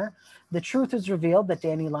having dinner. The truth is revealed that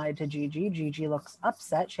Danny lied to Gigi. Gigi looks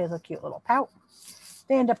upset. She has a cute little pout.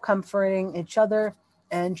 They end up comforting each other,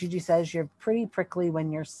 and Gigi says, you're pretty prickly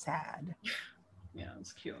when you're sad. Yeah,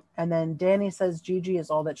 it's cute. And then Danny says Gigi is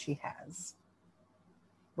all that she has,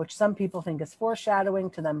 which some people think is foreshadowing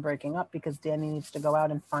to them breaking up because Danny needs to go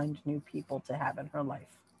out and find new people to have in her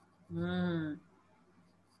life.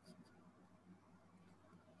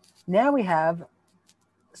 Now we have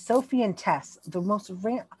Sophie and Tess, the most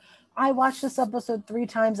I watched this episode 3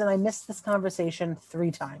 times and I missed this conversation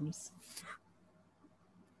 3 times.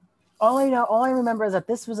 All I remember is that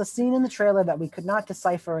this was a scene in the trailer that we could not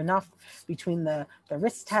decipher enough between the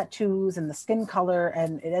wrist tattoos and the skin color,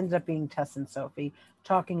 and it ended up being Tess and Sophie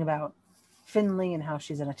talking about Finley and how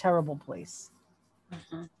she's in a terrible place.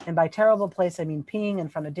 Mm-hmm. And by terrible place, I mean peeing in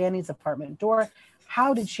front of Danny's apartment door.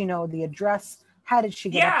 How did she know the address? How did she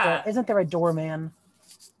get up there? Isn't there a doorman?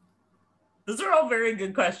 Those are all very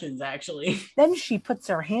good questions, actually. Then she puts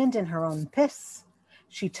her hand in her own piss.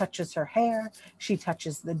 She touches her hair. She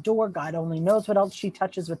touches the door. God only knows what else she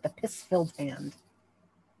touches with the piss-filled hand.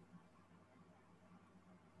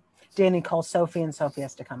 Danny calls Sophie, and Sophie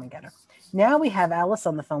has to come and get her. Now we have Alice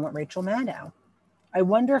on the phone with Rachel Maddow. I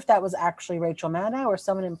wonder if that was actually Rachel Maddow or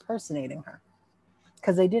someone impersonating her.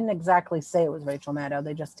 Because they didn't exactly say it was Rachel Maddow.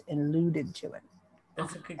 They just alluded to it.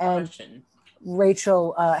 That's a good question.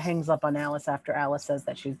 Rachel hangs up on Alice after Alice says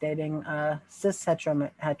that she's dating a cis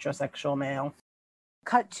heterosexual male.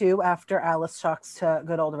 Cut to after Alice talks to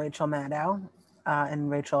good old Rachel Maddow, and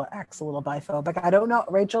Rachel acts a little biphobic. I don't know.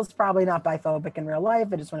 Rachel's probably not biphobic in real life.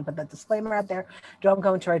 I just want to put that disclaimer out there. Don't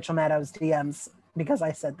go into Rachel Maddow's DMs because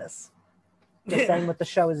I said this. Just saying what the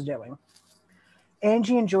show is doing.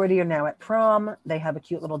 Angie and Jordy are now at prom. They have a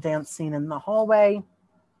cute little dance scene in the hallway.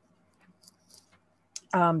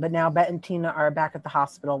 But now Bet and Tina are back at the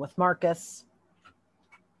hospital with Marcus.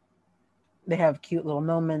 They have cute little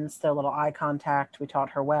moments, their little eye contact. We taught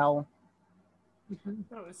her well. Mm-hmm.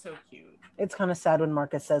 That was so cute. It's kind of sad when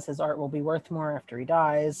Marcus says his art will be worth more after he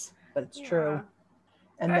dies, but it's true.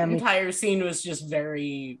 And that entire scene was just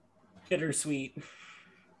very bittersweet.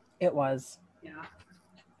 It was. Yeah.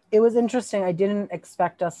 It was interesting. I didn't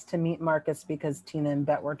expect us to meet Marcus because Tina and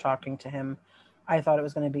Bet were talking to him. I thought it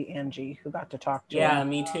was going to be Angie who got to talk to him. Yeah,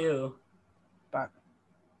 me too. But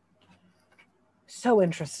so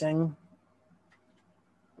interesting.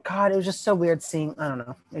 God, it was just so weird seeing, I don't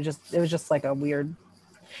know. It was just like a weird,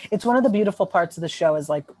 it's one of the beautiful parts of the show is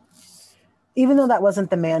like, even though that wasn't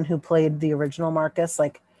the man who played the original Marcus,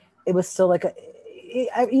 like it was still like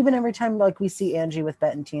even every time like we see Angie with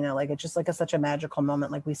Bet and Tina, like it's just like such a magical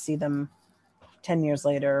moment. Like we see them 10 years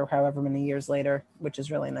later, or however many years later, which is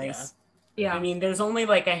really nice. Yeah. I mean, there's only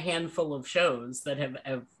like a handful of shows that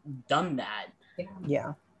have done that.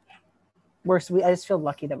 Yeah. I just feel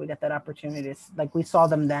lucky that we get that opportunity. Like we saw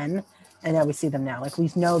them then, and now we see them now. Like we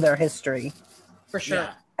know their history, for sure,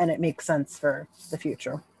 and it makes sense for the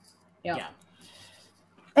future. Yeah.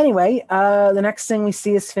 Anyway, the next thing we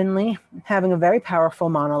see is Finley having a very powerful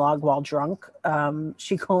monologue while drunk.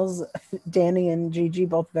 She calls Danny and Gigi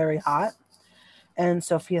both very hot, and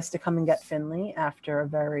Sophie has to come and get Finley after a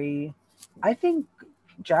very. I think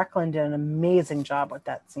Jacqueline did an amazing job with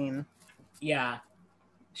that scene. Yeah.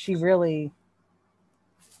 She really,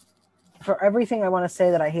 for everything I want to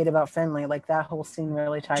say that I hate about Finley, like that whole scene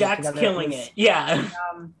really tied Jack's together. Killing it. Yeah.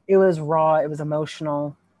 It was raw. It was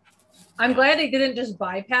emotional. I'm glad they didn't just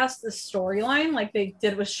bypass the storyline like they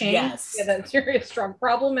did with Shane. Yes. Yeah, that serious drug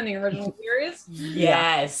problem in the original series.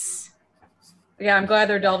 Yes. Yeah, I'm glad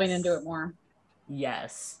they're delving into it more.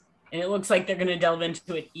 Yes. And it looks like they're going to delve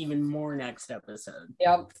into it even more next episode.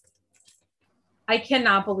 Yep. I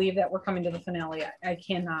cannot believe that we're coming to the finale. I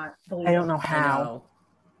cannot believe I don't know how.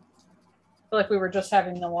 feel like we were just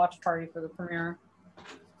having the watch party for the premiere.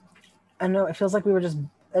 I know, it feels like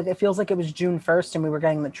it feels like it was June 1st and we were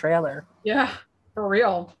getting the trailer. Yeah, for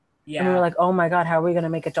real. Yeah. And we were like, oh my God, how are we going to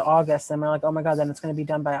make it to August? And we're like, oh my God, then it's going to be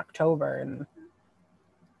done by October. And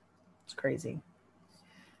it's crazy.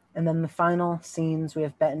 And then the final scenes, we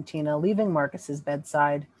have Bette and Tina leaving Marcus's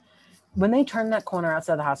bedside. When they turn that corner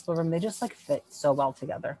outside the hospital room, they just like fit so well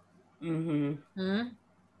together. Mm-hmm.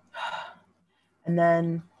 And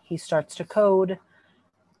then he starts to code.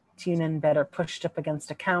 Tina and Bette are pushed up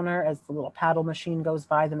against a counter as the little paddle machine goes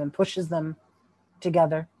by them and pushes them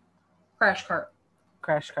together. Crash cart.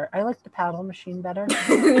 I like the paddle machine better.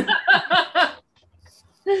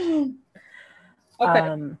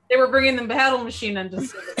 Okay. They were bringing the paddle machine in to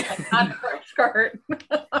save it, like, not the crash cart.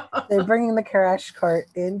 They're bringing the crash cart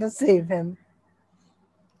in to save him.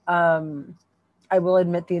 I will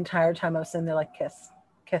admit the entire time I was sitting there like,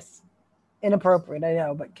 kiss. Inappropriate, I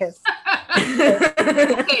know, but kiss.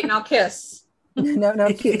 Okay, now kiss.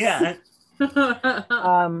 No, kiss. Yeah.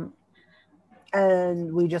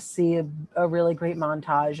 And we just see a really great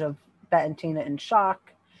montage of Bette and Tina in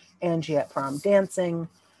shock, Angie at prom dancing,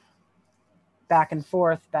 back and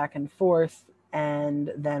forth,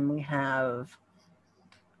 and then we have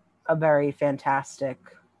a very fantastic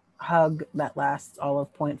hug that lasts all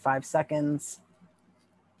of 0.5 seconds.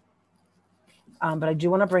 But I do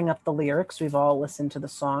want to bring up the lyrics. We've all listened to the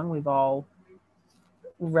song. We've all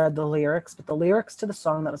read the lyrics. But the lyrics to the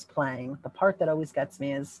song that was playing, the part that always gets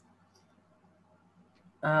me is,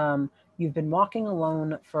 you've been walking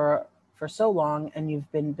alone for so long, and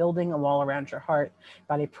you've been building a wall around your heart.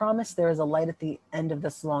 But I promise there is a light at the end of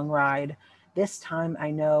this long ride. This time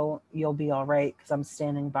I know you'll be all right because I'm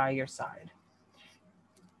standing by your side.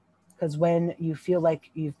 Because when you feel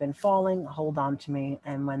like you've been falling, hold on to me.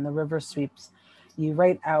 And when the river sweeps you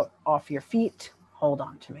right out off your feet, hold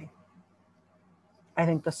on to me. I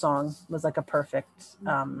think the song was like a perfect...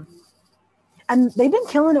 and they've been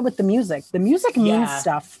killing it with the music. The music means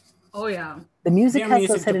stuff. Oh, yeah. The music has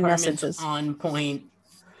those hidden messages. On point.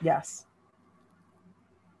 Yes.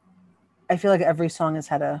 I feel like every song has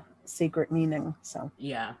had a secret meaning. So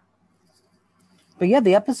yeah. But yeah,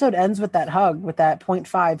 the episode ends with that hug, with that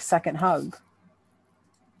 0.5 second hug.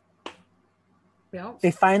 Yeah.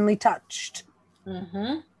 They finally touched.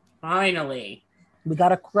 Mm-hmm. Finally. We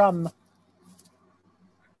got a crumb.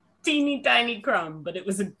 Teeny tiny crumb, but it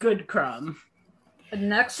was a good crumb. And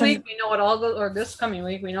next week we know it all goes, or this coming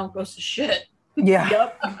week we know it goes to shit. Yeah.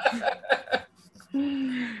 Yep.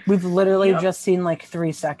 We've literally just seen like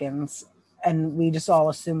 3 seconds, and we just all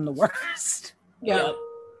assume the worst. Yeah. Yep.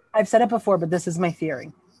 I've said it before, but this is my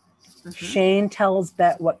theory. Mm-hmm. Shane tells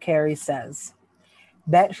Bette what Carrie says.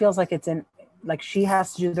 Bette feels like like she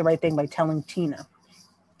has to do the right thing by telling Tina.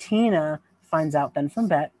 Tina finds out then from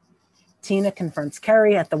Bette. Tina confronts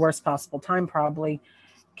Carrie at the worst possible time, probably.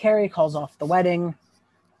 Carrie calls off the wedding.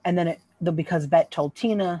 And then because Bette told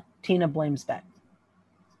Tina, Tina blames Bette.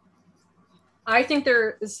 I think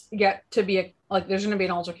there is yet to be there's going to be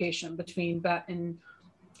an altercation between Bette and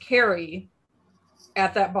Carrie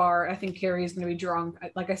at that bar. I think Carrie is going to be drunk.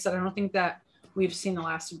 Like I said, I don't think that we've seen the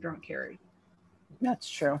last of drunk Carrie. That's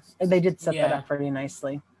true. They did set that up pretty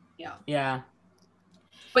nicely. Yeah. Yeah.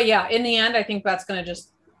 But yeah, in the end, I think Bette's going to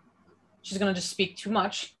she's going to just speak too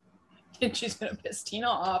much. And she's going to piss Tina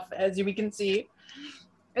off, as we can see.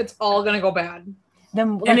 It's all going to go bad.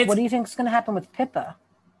 Then what do you think is going to happen with Pippa?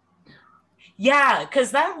 Yeah,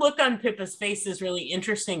 because that look on Pippa's face is really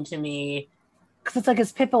interesting to me. Because it's like,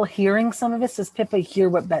 is Pippa hearing some of this? Does Pippa hear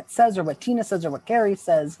what Bette says, or what Tina says, or what Carrie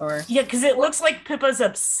says? Or yeah, because it looks like Pippa's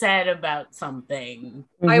upset about something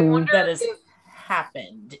I wonder that has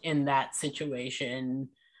happened in that situation.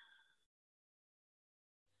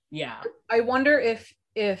 Yeah. I wonder if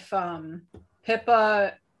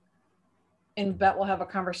Pippa and Bette will have a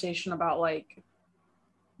conversation about like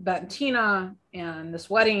Bette and Tina and this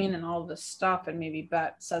wedding and all of this stuff, and maybe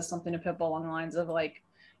Bette says something to Pippa along the lines of like,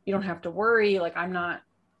 you don't have to worry, like I'm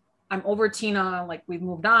over Tina, like we've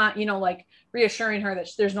moved on, like reassuring her that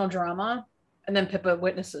there's no drama. And then Pippa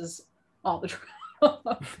witnesses all the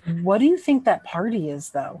drama. What do you think that party is,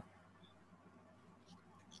 though?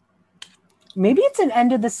 Maybe it's an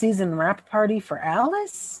end of the season wrap party for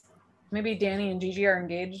Alice? Maybe Danny and Gigi are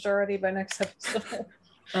engaged already by next episode.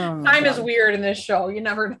 Time is weird in this show. You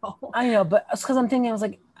never know. I know, but because I'm thinking, I was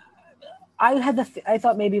like, I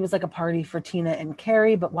thought maybe it was like a party for Tina and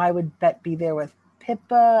Carrie, but why would Bette be there with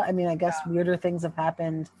Pippa? I mean, I guess weirder things have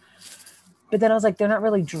happened. But then I was like, they're not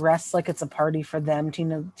really dressed like it's a party for them.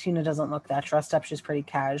 Tina doesn't look that dressed up. She's pretty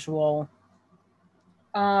casual.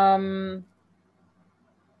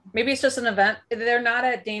 Maybe it's just an event. They're not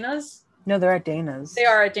at Dana's. No, they're at Dana's. They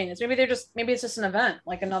are at Dana's. Maybe it's just an event,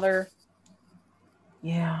 like another.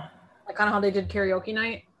 Yeah. Like kind of how they did karaoke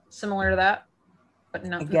night, similar to that. But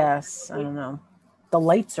no. I guess. I don't know. The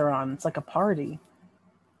lights are on. It's like a party.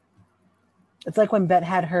 It's like when Bet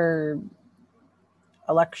had her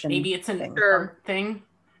election. Maybe it's an thing. art thing.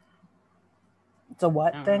 It's a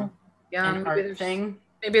what thing? Know. Yeah, An art thing.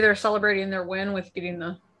 Maybe they're celebrating their win with getting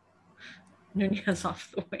the Nunez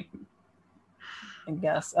off the wing. I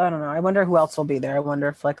guess. I don't know. I wonder who else will be there. I wonder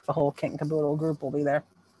if like the whole Kit and Caboodle group will be there.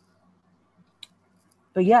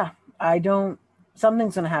 But yeah,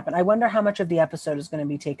 something's going to happen. I wonder how much of the episode is going to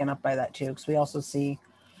be taken up by that too, because we also see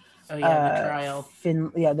the trial.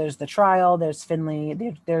 There's the trial, there's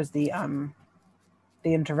Finley, there's the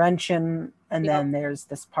intervention, and then there's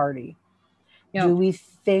this party. Yep. Do we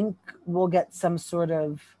think we'll get some sort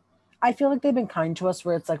of, I feel like they've been kind to us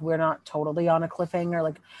where it's like we're not totally on a cliffhanger,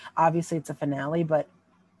 like obviously it's a finale, but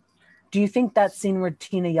do you think that scene where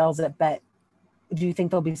Tina yells at Bet, do you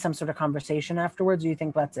think there'll be some sort of conversation afterwards? Or do you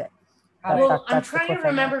think that's it? I'm trying to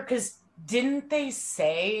remember, because didn't they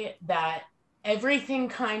say that everything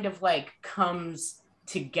kind of like comes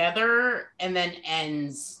together and then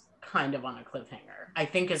ends kind of on a cliffhanger? I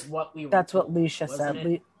think is what we were That's told, what Leisha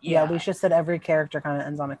said. Yeah, Leisha said every character kind of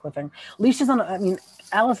ends on a cliffhanger.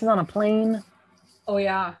 Alice is on a plane. Oh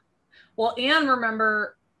yeah. Well, Anne,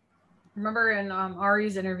 remember in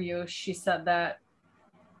Ari's interview, she said that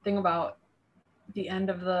thing about the end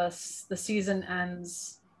of the season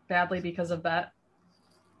ends badly because of Bet.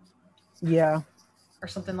 Yeah. Or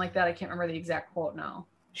something like that. I can't remember the exact quote now.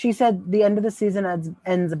 She said the end of the season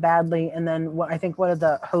ends badly, and then I think one of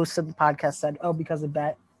the hosts of the podcast said, "Oh, because of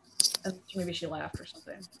Bet." And maybe she laughed or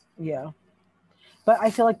something. Yeah. But I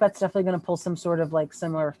feel like Bet's definitely going to pull some sort of like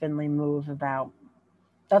similar Finley move about.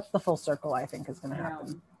 That's the full circle I think is going to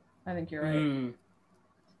happen. I think you're right.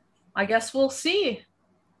 I guess we'll see.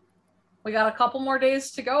 We got a couple more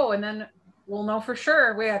days to go, and then we'll know for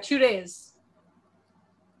sure. We got 2 days.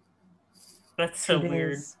 That's so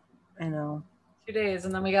weird. I know. 2 days,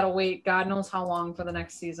 and then we got to wait God knows how long for the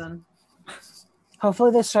next season.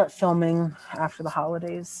 Hopefully they start filming after the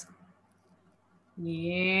holidays.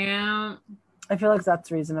 Yeah. I feel like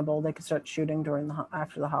that's reasonable. They could start shooting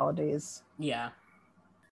after the holidays. Yeah.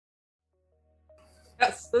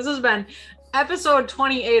 Yes, this has been episode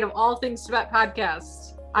 28 of All Things Tibet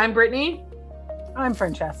Podcast. I'm Brittany. I'm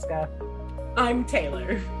Francesca. I'm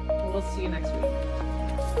Taylor. We'll see you next week.